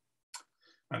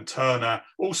 And Turner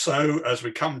also, as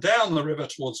we come down the river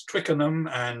towards Twickenham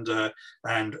and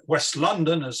West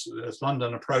London, as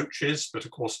London approaches, but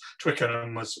of course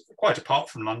Twickenham was quite apart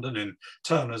from London in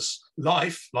Turner's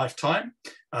lifetime.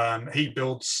 He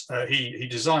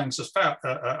designs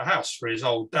a house for his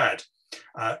old dad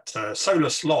at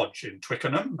Solus Lodge in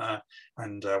Twickenham,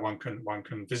 and one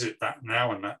can visit that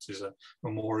now, and that is a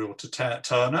memorial to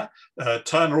Turner.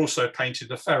 Turner also painted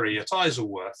the ferry at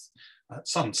Isleworth at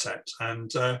sunset,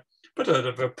 and but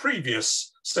at a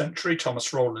previous century,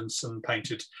 Thomas Rawlinson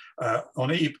painted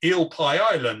on Eel Pie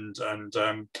Island, and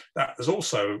that was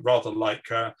also rather like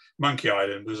Monkey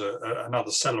Island, was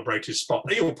another celebrated spot.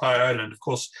 Eel Pie Island, of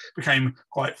course, became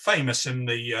quite famous in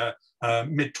the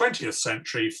mid-20th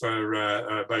century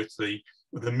for both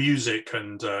the music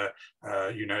and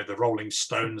the Rolling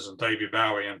Stones and David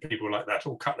Bowie and people like that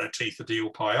all cut their teeth at Eel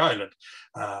Pie Island,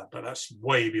 but that's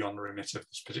way beyond the remit of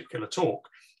this particular talk.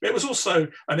 It was also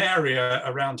an area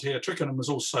around here. Twickenham was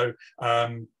also a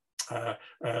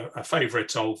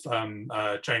favourite of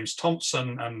James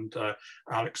Thomson and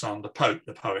Alexander Pope,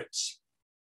 the poets.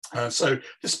 So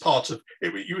this part of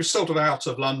it, you were sort of out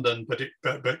of London,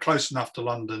 but close enough to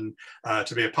London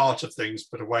to be a part of things,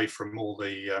 but away from all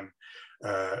the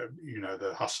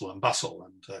the hustle and bustle.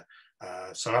 And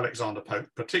so Alexander Pope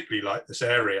particularly liked this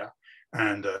area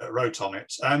and wrote on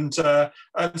it. And so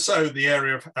the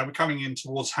area of we're coming in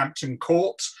towards Hampton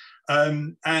Court,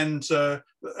 and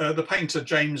the painter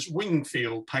James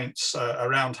Wingfield paints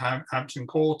around Hampton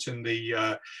Court in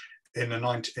the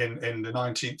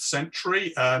 19th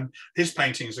century. His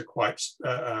paintings are quite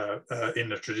in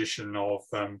the tradition of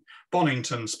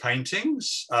Bonington's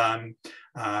paintings, and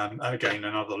again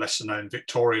another lesser known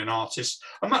Victorian artist.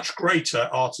 A much greater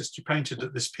artist who painted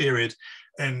at this period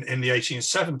in the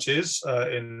 1870s,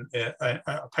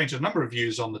 painted a number of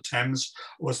views on the Thames,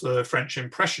 was the French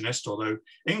Impressionist, although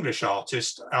English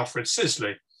artist, Alfred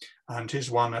Sisley. And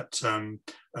his one at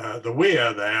the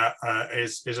Weir there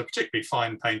is a particularly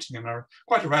fine painting and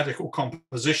quite a radical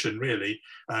composition, really,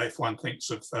 if one thinks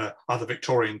of other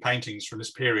Victorian paintings from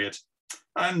this period.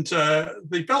 And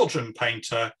the Belgian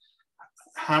painter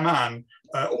Hamann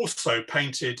also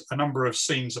painted a number of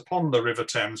scenes upon the River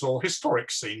Thames, or historic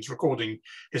scenes, recording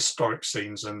historic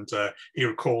scenes. And he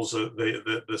recalls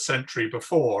the century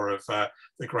before of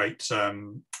the great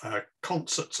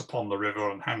concerts upon the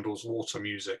river and Handel's water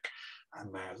music.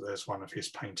 And there's one of his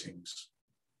paintings.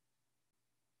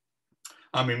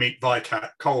 And we meet Viscount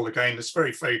Cole again. This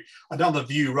very another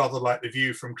view, rather like the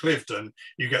view from Cliveden.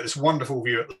 You get this wonderful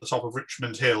view at the top of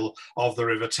Richmond Hill of the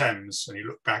River Thames, and you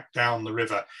look back down the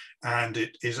river, and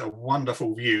it is a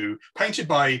wonderful view, painted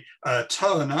by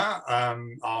Turner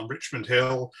on Richmond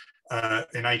Hill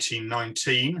in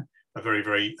 1819. A very,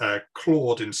 very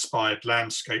Claude-inspired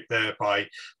landscape there by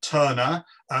Turner.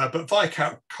 But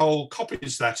Viscount Cole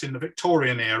copies that in the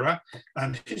Victorian era,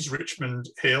 and his Richmond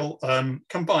Hill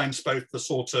combines both the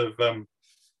sort of the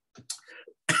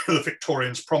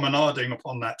Victorians promenading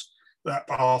upon that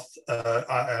path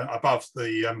above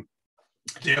the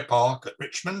Deer Park at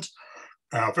Richmond.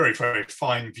 Very, very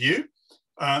fine view.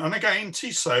 And again,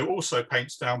 Tissot also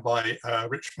paints down by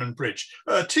Richmond Bridge.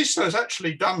 Tissot has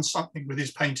actually done something with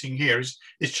his painting here.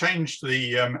 He's changed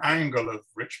the angle of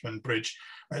Richmond Bridge.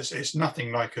 It's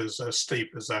nothing like as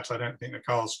steep as that. I don't think the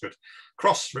cars could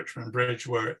cross Richmond Bridge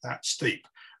were it that steep.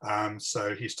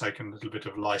 So he's taken a little bit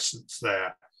of license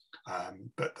there.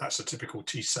 But that's a typical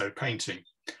Tissot painting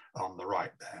on the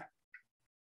right there.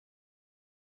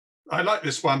 I like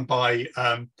this one by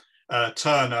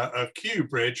Turner of Kew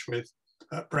Bridge with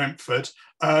at Brentford.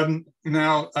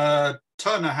 Now,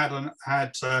 Turner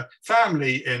had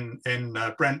family in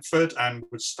Brentford and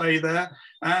would stay there,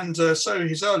 and so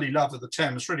his early love of the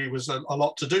Thames really was a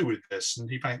lot to do with this. And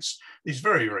he paints these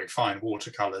very, very fine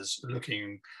watercolours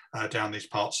looking down these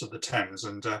parts of the Thames.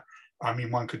 And I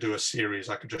mean, one could do a series.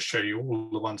 I could just show you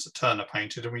all the ones that Turner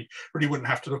painted, and we really wouldn't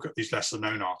have to look at these lesser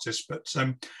known artists. But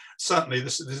certainly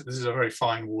this is a very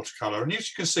fine watercolour. And as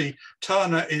you can see,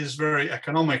 Turner is very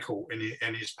economical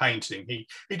in his painting.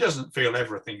 He doesn't feel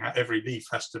every leaf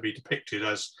has to be depicted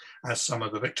as some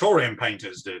of the Victorian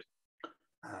painters did.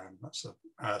 That's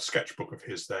a sketchbook of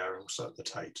his there, also at the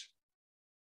Tate.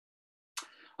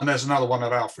 And there's another one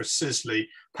of Alfred Sisley,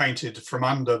 painted from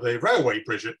under the railway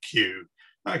bridge at Kew.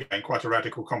 Again, quite a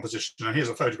radical composition. And here's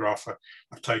a photograph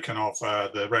I've taken of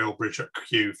the rail bridge at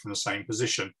Kew from the same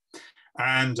position.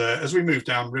 And as we move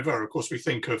downriver, of course, we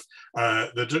think of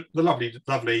the lovely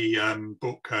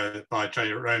book by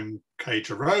Jerome K.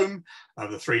 Jerome,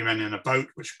 The Three Men in a Boat,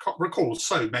 which recalls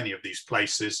so many of these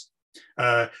places.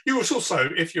 You also,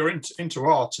 if you're into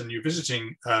art and you're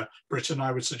visiting Britain,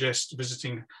 I would suggest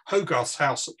visiting Hogarth's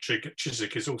house at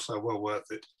Chiswick is also well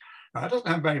worth it. It doesn't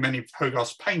have very many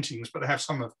Hogarth's paintings, but they have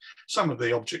some of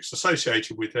the objects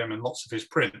associated with him and lots of his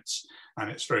prints.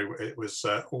 And it was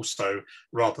also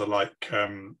rather like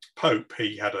Pope.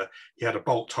 He had a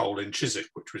bolt hole in Chiswick,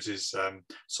 which was his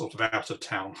sort of out of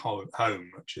town home,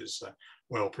 which is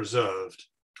well preserved.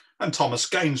 And Thomas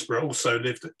Gainsborough also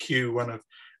lived at Kew, one of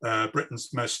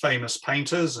Britain's most famous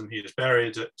painters, and he is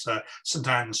buried at St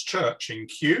Anne's Church in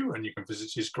Kew, and you can visit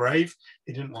his grave.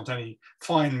 He didn't want any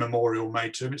fine memorial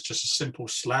made to him. It's just a simple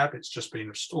slab. It's just been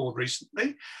restored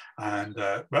recently, and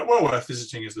but well worth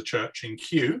visiting is the church in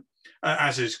Kew,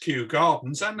 as is Kew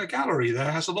Gardens, and the gallery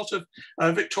there has a lot of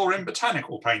Victorian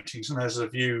botanical paintings, and there's a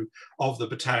view of the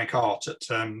botanic art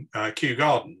at Kew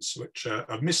Gardens, which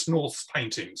are Miss North's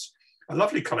paintings. A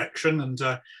lovely collection, and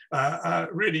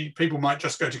really people might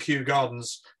just go to Kew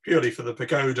Gardens purely for the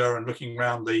pagoda and looking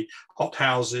around the hot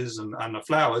houses and the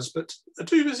flowers, but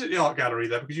do visit the art gallery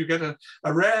there, because you get a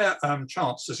rare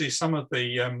chance to see some of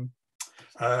the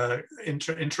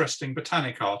interesting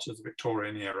botanic art of the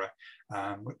Victorian era,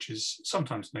 which is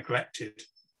sometimes neglected.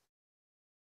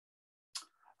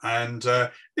 And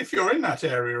if you're in that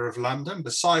area of London,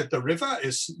 beside the river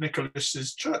is St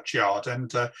Nicholas's churchyard,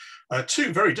 and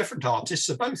two very different artists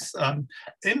are both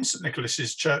in St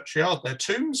Nicholas's churchyard. Their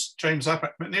tombs, James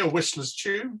Abbott McNeill Whistler's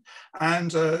tomb,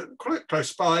 and quite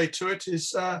close by to it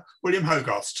is William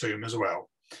Hogarth's tomb as well.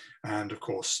 And of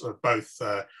course, both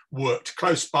worked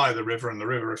close by the river, and the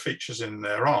river features in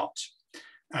their art.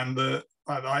 And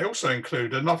I also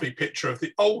include a lovely picture of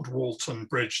the old Walton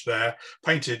Bridge there,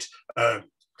 painted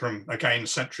from, again, a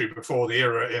century before the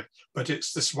era, but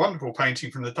it's this wonderful painting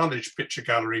from the Dulwich Picture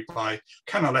Gallery by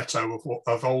Canaletto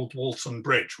of Old Walton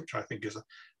Bridge, which I think is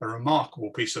a remarkable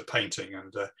piece of painting,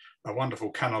 and a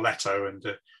wonderful Canaletto, and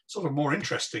sort of more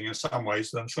interesting in some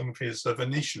ways than some of his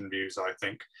Venetian views, I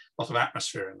think. A lot of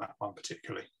atmosphere in that one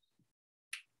particularly.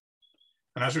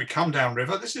 And as we come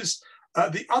downriver, this is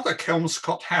the other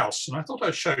Kelmscott House, and I thought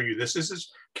I'd show you this. This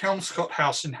is Kelmscott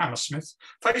House in Hammersmith,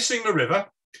 facing the river.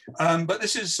 But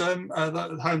this is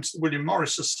the home to the William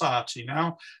Morris Society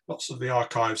now. Lots of the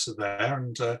archives are there,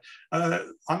 and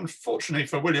unfortunately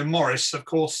for William Morris, of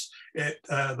course,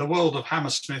 the world of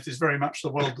Hammersmith is very much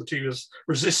the world that he was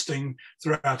resisting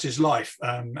throughout his life,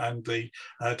 and the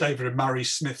David Murray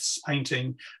Smith's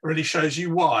painting really shows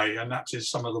you why, and that is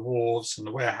some of the wharves and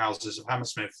the warehouses of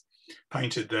Hammersmith,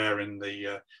 painted there in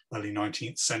the early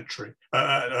 19th century,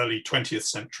 early 20th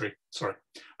century, sorry.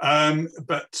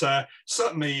 But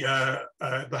certainly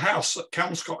the house,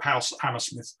 Kelmscott House at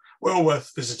Hammersmith, well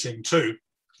worth visiting too,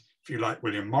 if you like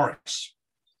William Morris.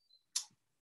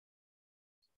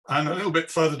 And a little bit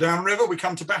further downriver, we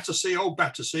come to Battersea, Old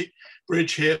Battersea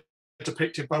Bridge here,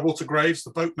 depicted by Walter Graves,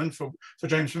 the boatman for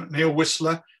James McNeill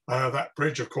Whistler. That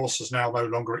bridge, of course, now no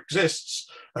longer exists.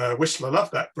 Whistler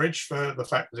loved that bridge for the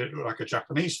fact that it looked like a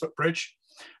Japanese footbridge.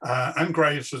 And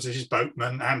Graves was his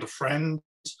boatman and a friend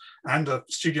and a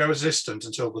studio assistant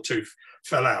until the two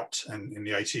fell out in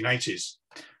the 1880s.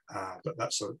 But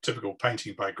that's a typical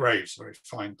painting by Graves, very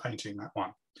fine painting, that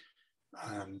one.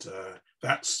 And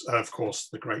that's, of course,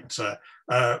 the great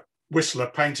Whistler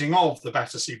painting of the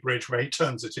Battersea Bridge, where he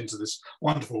turns it into this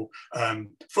wonderful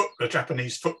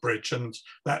Japanese footbridge, and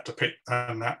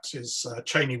that is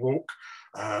Cheyne Walk,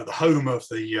 the home of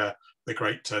the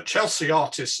great Chelsea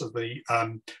artists of the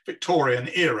Victorian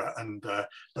era, and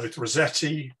both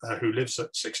Rossetti, who lives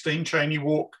at 16 Cheyne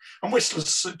Walk, and Whistler's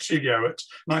studio at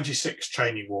 96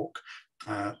 Cheyne Walk,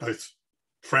 both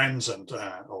friends and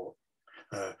or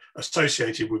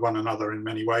associated with one another in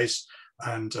many ways.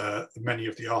 and many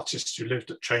of the artists who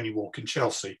lived at Cheyne Walk in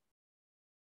Chelsea.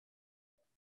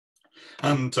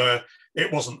 And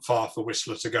it wasn't far for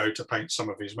Whistler to go to paint some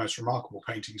of his most remarkable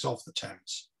paintings of the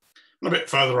Thames. And a bit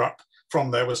further up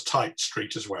from there was Tite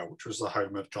Street as well, which was the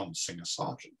home of John Singer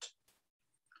Sargent.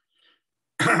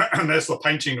 And there's the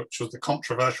painting, which was the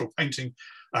controversial painting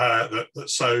that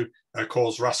so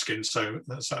caused Ruskin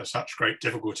such great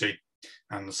difficulty,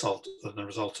 and the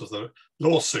result of the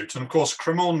lawsuit. And of course,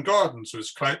 Cremorne Gardens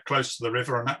was close to the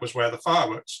river, and that was where the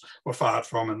fireworks were fired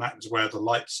from, and that is where the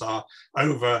lights are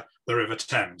over the River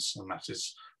Thames, and that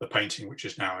is the painting which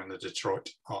is now in the Detroit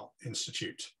Art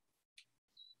Institute.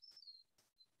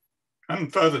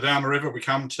 And further down the river, we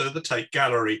come to the Tate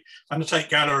Gallery, and the Tate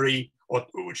Gallery,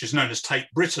 which is known as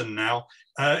Tate Britain now,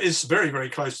 is very, very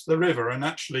close to the river. And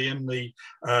actually, in the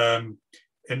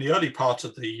early part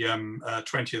of the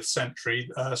 20th century,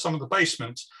 some of the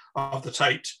basement of the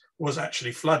Tate was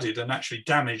actually flooded and actually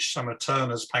damaged some of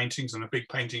Turner's paintings and a big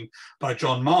painting by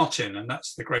John Martin, and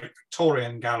that's the great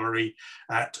Victorian gallery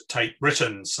at Tate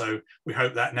Britain. So we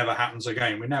hope that never happens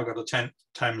again. We've now got a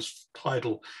Thames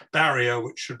tidal barrier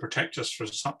which should protect us from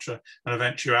such an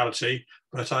eventuality,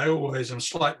 but I always am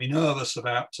slightly nervous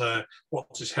about what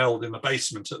is held in the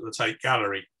basement at the Tate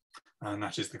Gallery. And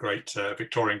that is the great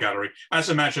Victorian gallery,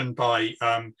 as imagined by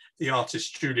the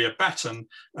artist Julia Batten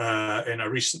in a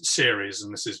recent series.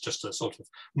 And this is just a sort of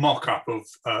mock-up of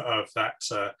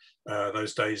that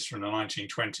those days from the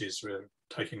 1920s, with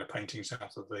taking the paintings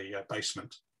out of the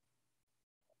basement.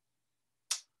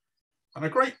 And a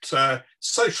great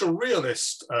social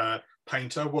realist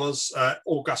painter was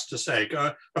Augustus Egg,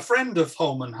 a friend of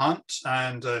Holman Hunt,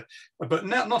 and but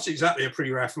not exactly a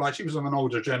pre-Raphaelite. He was of an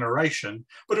older generation.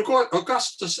 But of course,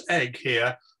 Augustus Egg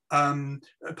here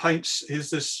paints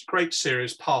this great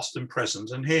series, Past and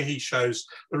Present, and here he shows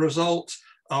the result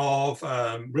of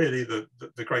really the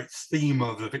great theme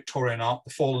of the Victorian art,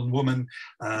 the fallen woman,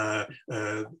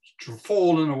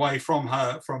 fallen away from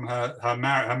her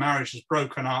marriage is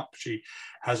broken up. She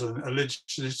has a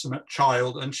legitimate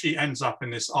child, and she ends up in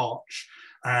this arch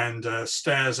and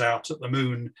stares out at the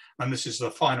moon. And this is the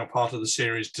final part of the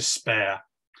series, Despair.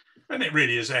 And it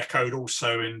really is echoed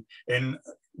also in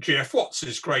G.F.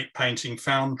 Watts's great painting,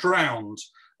 Found Drowned,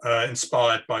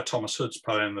 inspired by Thomas Hood's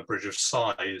poem, The Bridge of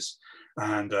Sighs.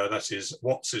 And that is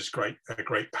Watts's great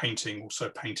painting, also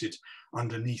painted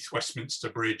underneath Westminster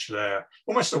Bridge there,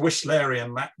 almost a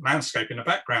Whistlerian landscape in the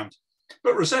background.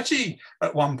 But Rossetti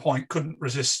at one point couldn't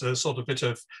resist a bit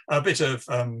of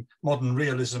modern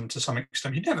realism to some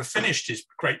extent. He never finished his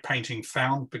great painting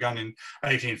Found, begun in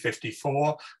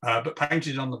 1854, but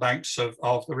painted on the banks of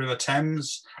the River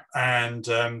Thames. And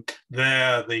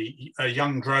there a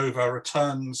young drover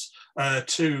returns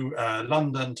to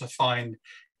London to find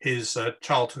his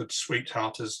childhood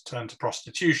sweetheart has turned to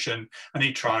prostitution, and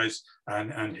he tries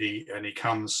and he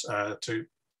comes to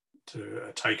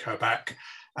take her back,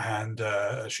 and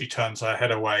she turns her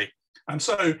head away. And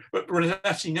so, but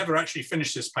Rossetti never actually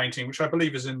finished this painting, which I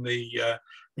believe is in the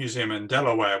museum in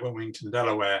Delaware, Wilmington,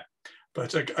 Delaware.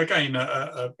 But again,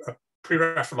 a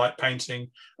pre-Raphaelite painting,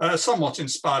 somewhat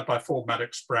inspired by Ford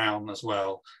Madox Brown as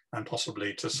well, and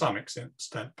possibly to some extent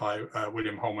by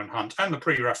William Holman Hunt and the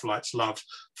pre-Raphaelites' love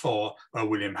for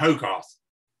William Hogarth.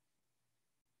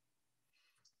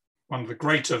 One of the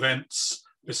great events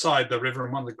beside the river,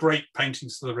 and one of the great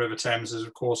paintings of the River Thames is,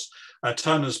 of course,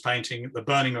 Turner's painting, The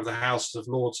Burning of the Houses of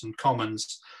Lords and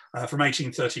Commons, from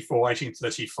 1834,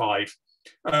 1835.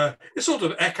 It sort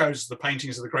of echoes the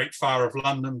paintings of the Great Fire of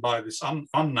London by this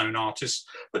unknown artist,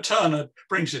 but Turner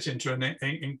brings it into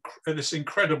this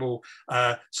incredible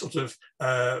sort of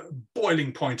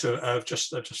boiling point of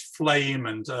just flame,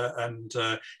 and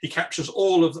he captures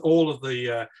all of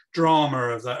the drama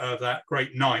of that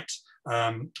great night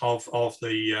of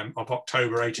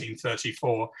October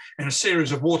 1834 in a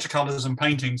series of watercolors and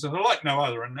paintings that are like no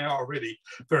other, and they are really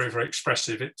very, very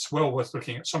expressive. It's well worth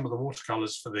looking at some of the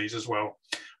watercolors for these as well.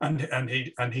 And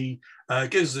he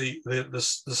gives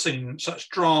the scene such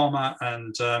drama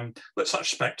and but such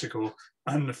spectacle,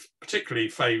 and particularly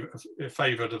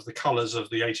favoured of the colours of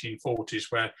the 1840s,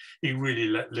 where he really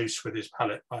let loose with his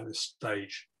palette by this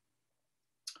stage.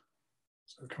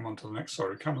 So come on to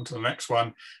the next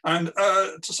one. And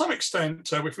to some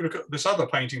extent, if we look at this other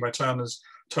painting by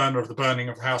Turner of the burning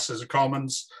of Houses of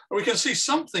Commons. And we can see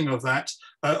something of that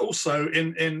also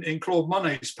in Claude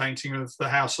Monet's painting of the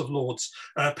House of Lords,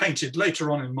 painted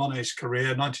later on in Monet's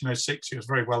career, 1906. He was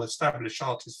a very well-established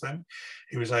artist then.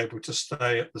 He was able to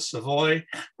stay at the Savoy,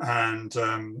 and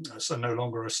so no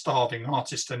longer a starving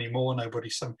artist anymore.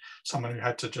 Someone who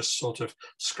had to just sort of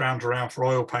scrounge around for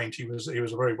oil paint. He was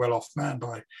a very well-off man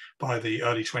by the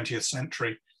early 20th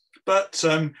century. But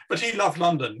he loved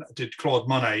London, did Claude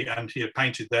Monet, and he had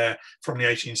painted there from the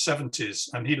 1870s.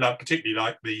 And he particularly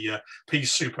liked the pea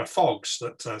soup fogs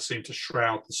that seemed to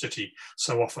shroud the city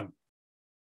so often.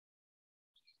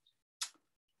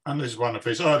 And this is one of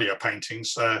his earlier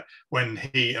paintings when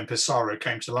he and Pissarro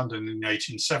came to London in the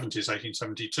 1870s,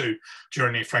 1872,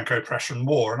 during the Franco-Prussian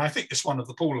War. And I think this one of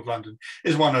the Pool of London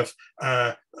is one of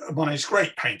his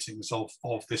great paintings of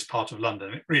this part of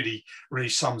London. It really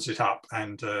sums it up,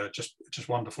 and just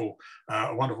wonderful,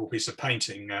 a wonderful piece of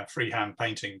painting, freehand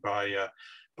painting by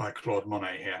Claude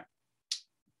Monet here.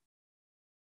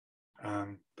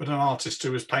 But an artist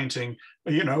who was painting,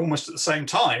 almost at the same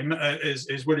time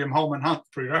is William Holman Hunt,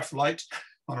 Pre-Raphaelite.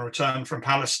 On a return from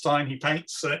Palestine, he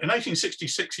paints, in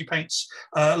 1866, he paints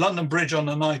London Bridge on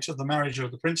the night of the marriage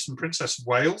of the Prince and Princess of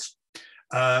Wales.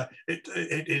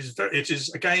 It is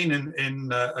again in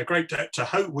a great debt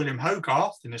to William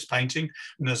Hogarth in this painting,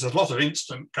 and there's a lot of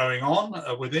incident going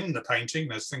on within the painting.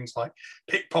 There's things like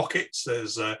pickpockets,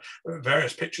 there's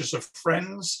various pictures of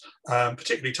friends,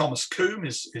 particularly Thomas Combe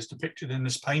is depicted in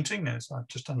this painting. As I've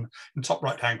just done in the top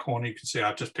right hand corner, you can see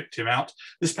I've just picked him out.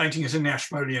 This painting is in the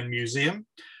Ashmolean Museum.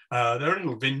 There are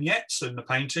little vignettes in the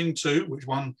painting too, which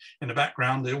one in the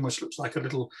background, it almost looks like a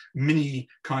little mini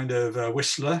kind of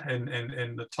whistler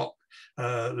in the top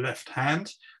left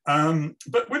hand.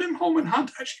 But William Holman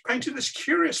Hunt actually painted this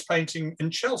curious painting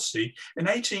in Chelsea in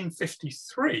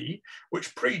 1853,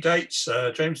 which predates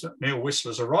James McNeill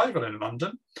Whistler's arrival in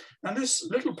London. And this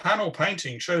little panel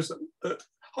painting shows that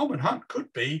Holman Hunt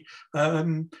could be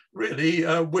really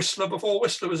Whistler before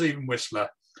Whistler was even Whistler.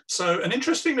 So an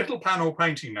interesting little panel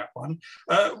painting, that one.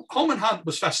 Holman Hunt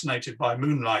was fascinated by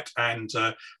moonlight and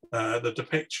the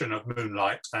depiction of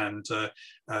moonlight. And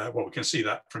well, we can see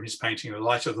that from his painting, The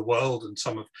Light of the World, and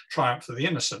some of Triumph of the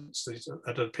Innocents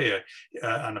that appear,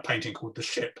 and a painting called The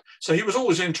Ship. So he was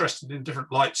always interested in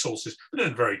different light sources, but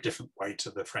in a very different way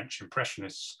to the French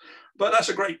Impressionists. But that's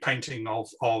a great painting of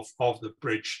the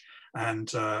bridge,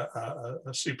 and a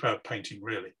superb painting,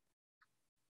 really.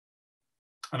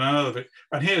 And another bit,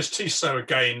 and here's Tissot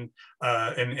again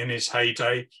in his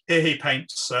heyday. Here he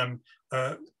paints,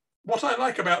 what I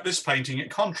like about this painting, it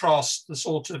contrasts the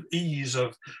sort of ease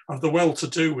of the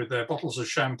well-to-do with their bottles of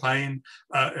champagne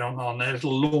on their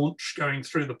little launch going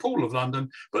through the Pool of London.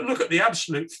 But look at the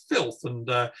absolute filth and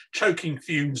choking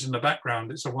fumes in the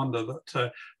background. It's a wonder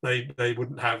that they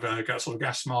wouldn't have sort of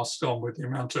gas masks on with the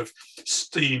amount of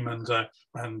steam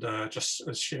and just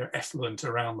sheer effluent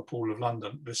around the Pool of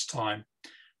London at this time.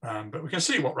 But we can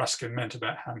see what Ruskin meant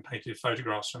about hand-painted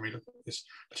photographs when we look at this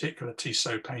particular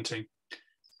Tissot painting,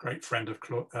 great friend of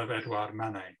Edouard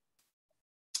Manet.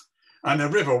 And the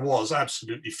river was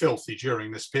absolutely filthy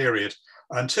during this period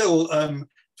until,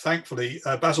 thankfully,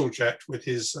 Bazalgette with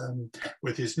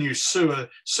his new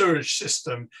sewerage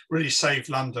system really saved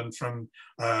London from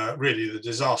really the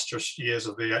disastrous years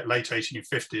of the late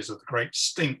 1850s of the Great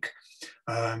Stink,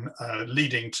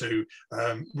 leading to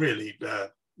really,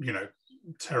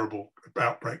 terrible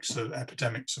outbreaks of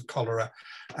epidemics of cholera,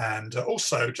 and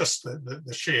also just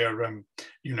the sheer,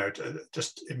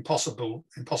 just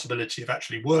impossibility of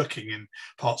actually working in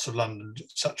parts of London.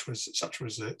 Such was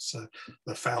its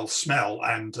the foul smell,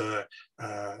 and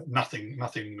nothing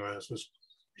was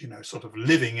sort of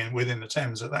living within the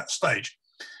Thames at that stage.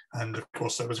 And of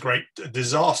course, there was great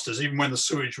disasters, even when the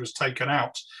sewage was taken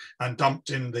out and dumped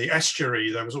in the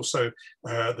estuary. There was also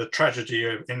the tragedy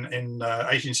in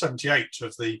 1878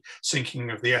 of the sinking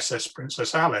of the SS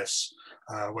Princess Alice,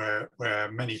 where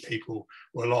many people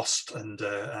were lost.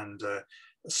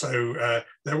 So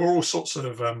there were all sorts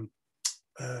of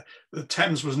the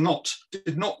Thames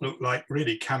did not look like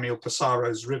really Camille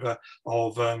Pissarro's river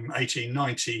of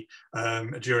 1890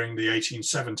 during the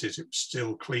 1870s. It was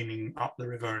still cleaning up the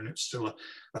river, and it's still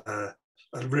a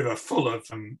river full of,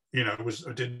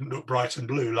 didn't look bright and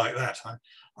blue like that,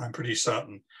 I'm pretty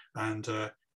certain. And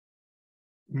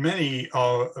many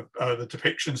are the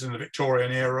depictions in the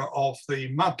Victorian era of the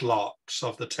mudlarks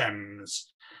of the Thames.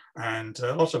 And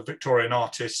a lot of Victorian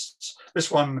artists. This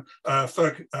one,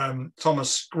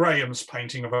 Thomas Graham's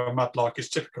painting of a mudlark is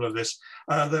typical of this.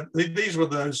 These were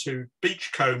those who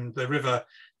beachcombed the river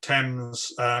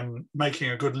Thames,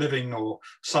 making a good living, or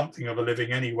something of a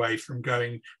living anyway, from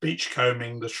going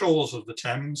beachcombing the shores of the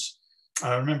Thames.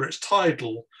 Remember, it's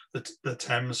tidal, the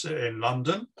Thames in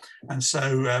London, and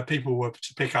so people were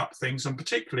to pick up things, and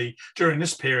particularly during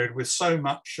this period with so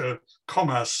much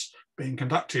commerce being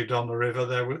conducted on the river,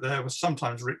 there was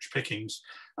sometimes rich pickings.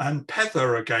 And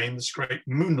Pether, again, this great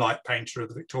moonlight painter of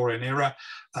the Victorian era,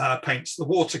 paints the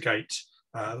Watergate.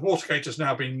 The Watergate has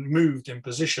now been moved in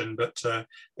position, but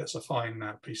it's a fine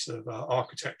piece of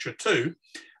architecture too.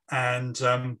 And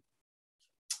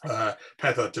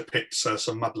Pether depicts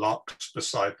some mudlarks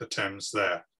beside the Thames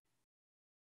there.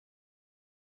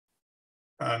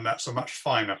 And that's a much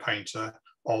finer painter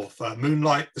of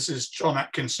moonlight. This is John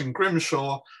Atkinson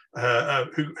Grimshaw,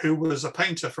 who was a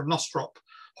painter from Nostrop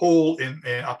Hall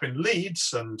up in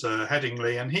Leeds and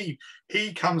Headingley, and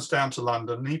he comes down to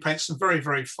London and he paints some very,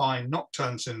 very fine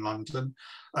nocturnes in London,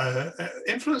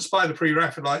 influenced by the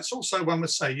pre-Raphaelites. Also, one would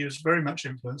say he was very much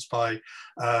influenced by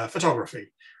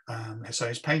photography. So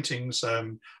his paintings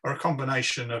are a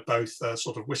combination of both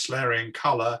sort of Whistlerian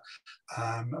colour,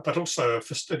 but also a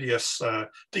fastidious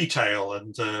detail,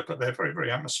 and but they're very,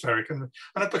 very atmospheric, and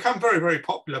have become very, very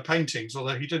popular paintings.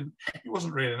 Although he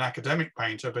wasn't really an academic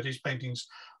painter, but his paintings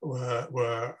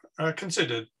were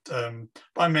considered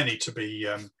by many to be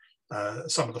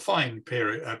some of the fine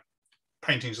period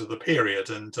paintings of the period,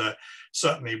 and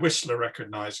certainly Whistler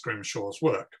recognised Grimshaw's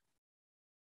work.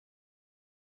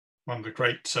 One of the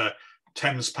great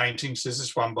Thames paintings is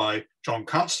this one by John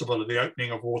Constable at the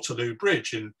opening of Waterloo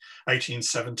Bridge in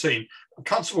 1817.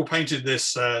 Constable painted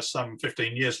this some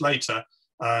 15 years later,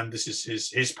 and this is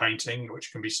his painting,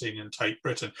 which can be seen in Tate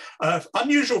Britain.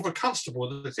 Unusual for Constable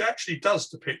that it actually does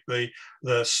depict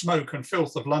the smoke and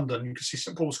filth of London. You can see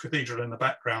St Paul's Cathedral in the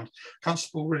background.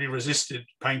 Constable really resisted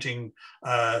painting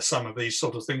some of these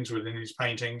sort of things within his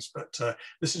paintings, but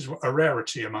this is a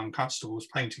rarity among Constable's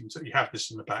paintings that you have this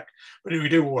in the back. But we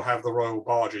do all have the royal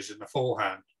barges in the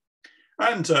forehand.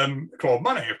 And Claude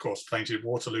Monet, of course, painted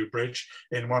Waterloo Bridge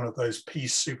in one of those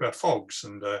peace super fogs,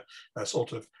 and a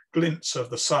sort of glints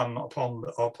of the sun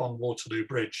upon Waterloo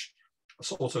Bridge, a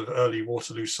sort of early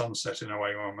Waterloo sunset in a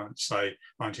way, one might say,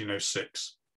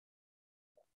 1906.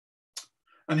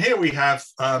 And here we have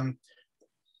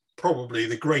probably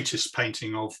the greatest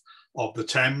painting of the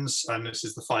Thames, and this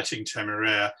is the Fighting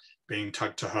Temeraire being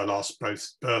tugged to her last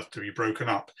berth to be broken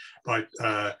up by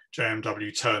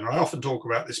J.M.W. Turner. I often talk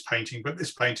about this painting, but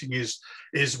this painting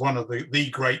is one of the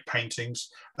great paintings.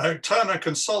 Turner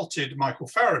consulted Michael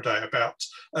Faraday about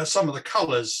some of the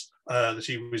colours that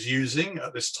he was using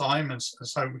at this time, and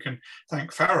so we can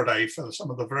thank Faraday for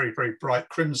some of the very, very bright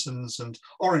crimsons and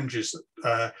oranges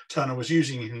that Turner was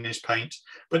using in his paint.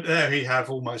 But there we have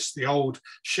almost the old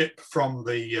ship from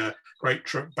the great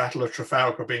Battle of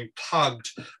Trafalgar being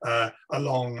tugged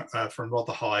along from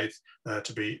Rotherhithe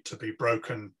to be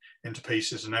broken into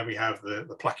pieces, and there we have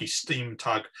the plucky steam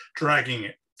tug dragging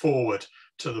it forward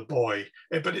to the buoy.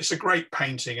 But it's a great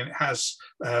painting, and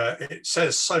it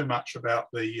says so much about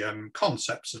the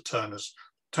concepts of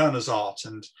Turner's art,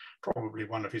 and probably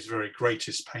one of his very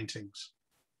greatest paintings.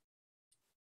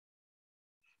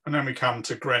 And then we come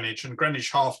to Greenwich, and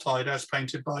Greenwich Half-Tide as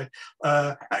painted by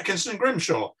Atkinson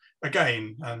Grimshaw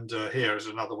again, and here is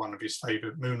another one of his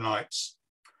favourite moonlights.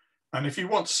 And if you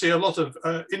want to see a lot of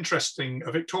interesting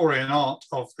Victorian art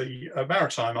of the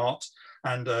maritime art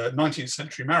and 19th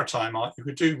century maritime art, you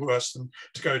could do worse than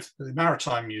to go to the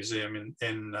Maritime Museum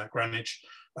in Greenwich.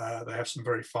 They have some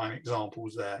very fine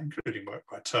examples there, including work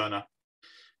by Turner,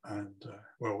 and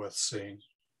well worth seeing.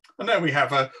 And then we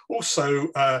have also,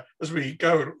 as we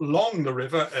go along the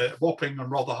river, Wapping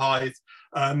and Rotherhithe,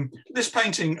 this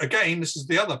painting, again, this is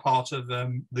the other part of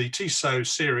the Tissot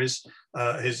series,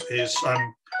 his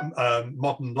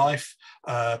Modern Life,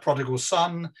 Prodigal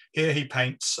Son. Here he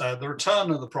paints The Return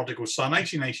of the Prodigal Son,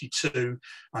 1882,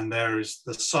 and there is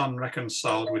the son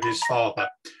reconciled with his father.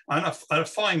 And a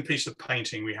fine piece of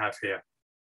painting we have here.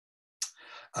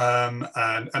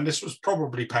 And this was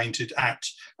probably painted at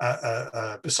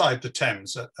beside the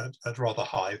Thames at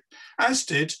Rotherhithe, as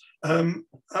did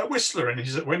Whistler.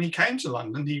 When he came to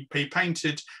London, he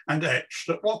painted and etched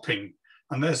at Wapping.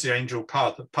 And there's the Angel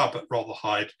pub at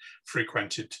Rotherhithe,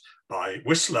 frequented by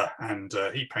Whistler, and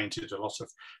he painted a lot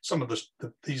of some of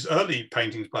these early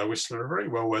paintings by Whistler are very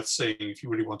well worth seeing if you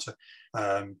really want to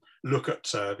look at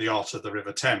the art of the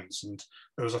River Thames. And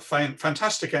there was a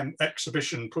fantastic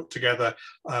exhibition put together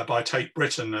by Tate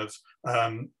Britain of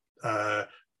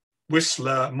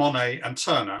Whistler, Monet, and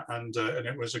Turner, and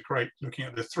it was a great looking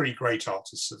at the three great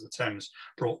artists of the Thames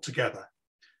brought together.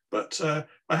 But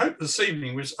I hope this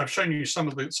evening I've shown you some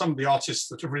of the artists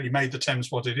that have really made the Thames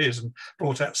what it is, and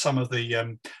brought out some of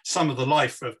the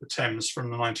life of the Thames from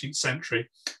the 19th century.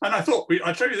 And I thought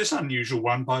I'd show you this unusual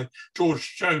one by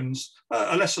George Jones,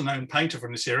 a lesser known painter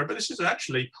from this era. But this is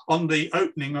actually on the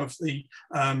opening of the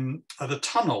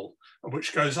tunnel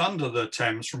which goes under the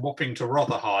Thames from Wapping to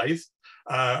Rotherhithe.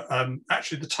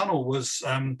 Actually, the tunnel was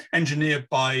engineered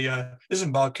by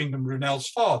Isambard Kingdom Brunel's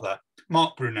father,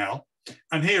 Mark Brunel.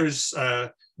 And here is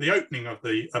the opening of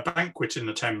a banquet in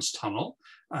the Thames Tunnel.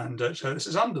 And so this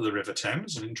is under the River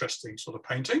Thames, an interesting sort of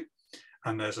painting.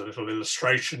 And there's a little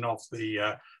illustration of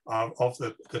the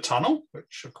tunnel,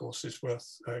 which of course is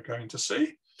worth going to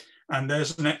see. And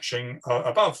there's an etching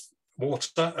above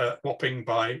water at Wapping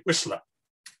by Whistler.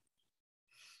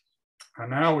 And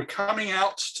now we're coming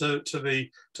out to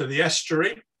the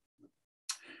estuary.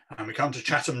 And we come to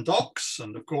Chatham Docks,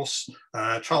 and of course,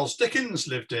 Charles Dickens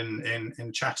lived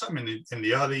in Chatham in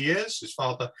the early years, his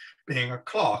father being a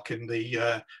clerk in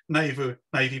the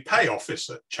Navy Pay Office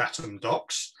at Chatham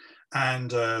Docks.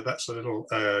 And that's a little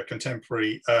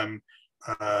contemporary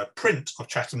print of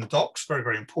Chatham Docks, very,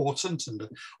 very important. And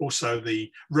also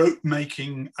the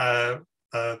rope-making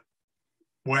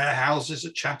warehouses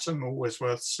at Chatham, always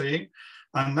worth seeing.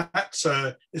 And that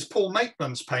is Paul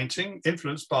Maitland's painting,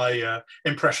 influenced by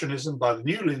Impressionism by the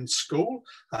Newlyn School.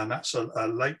 And that's a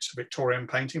late Victorian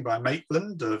painting by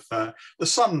Maitland of the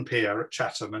Sun Pier at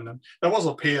Chatham. And there was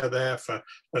a pier there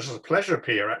there's a pleasure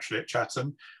pier actually at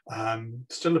Chatham.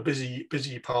 Still a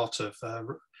busy part of,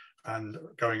 and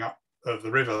going up of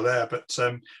the river there, but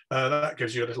that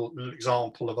gives you a little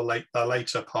example of a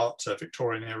later part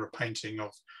Victorian era painting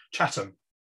of Chatham.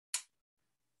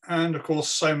 And of course,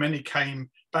 so many came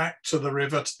back to the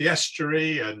river, to the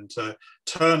estuary, and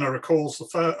Turner recalls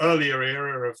the earlier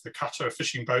era of the cutter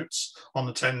fishing boats on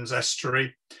the Thames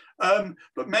estuary.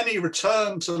 But many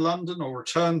returned to London or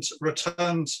returned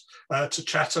to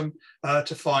Chatham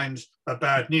to find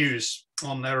bad news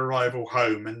on their arrival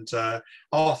home. And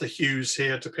Arthur Hughes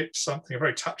here depicts a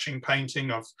very touching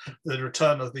painting of the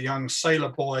return of the young sailor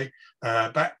boy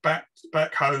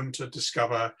back home to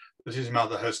discover that his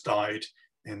mother has died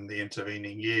in the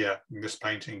intervening year. And this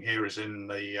painting here is in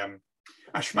the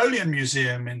Ashmolean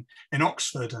Museum in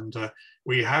Oxford, and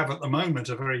we have at the moment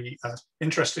a very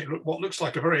interesting, what looks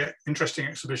like a very interesting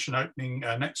exhibition opening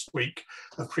next week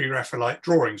of pre-Raphaelite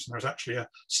drawings. And there's actually a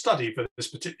study for this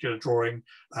particular drawing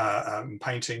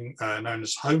painting known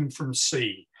as Home from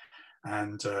Sea,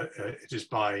 and it is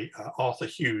by Arthur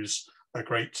Hughes, a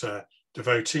great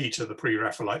devotee to the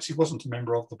pre-Raphaelites. He wasn't a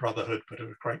member of the Brotherhood, but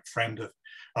a great friend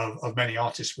of many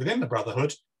artists within the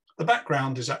Brotherhood. The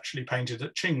background is actually painted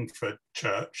at Chingford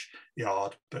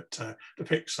Churchyard, but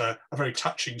depicts a very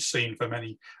touching scene for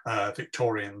many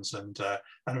Victorians, and a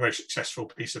very successful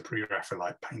piece of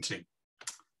pre-Raphaelite painting.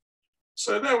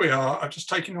 So there we are. I've just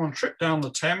taken you on a trip down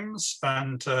the Thames,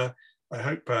 and I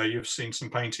hope you've seen some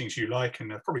paintings you like,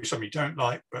 and probably some you don't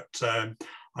like, but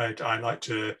I like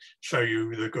to show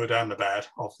you the good and the bad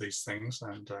of these things,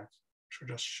 and I shall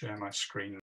just share my screen.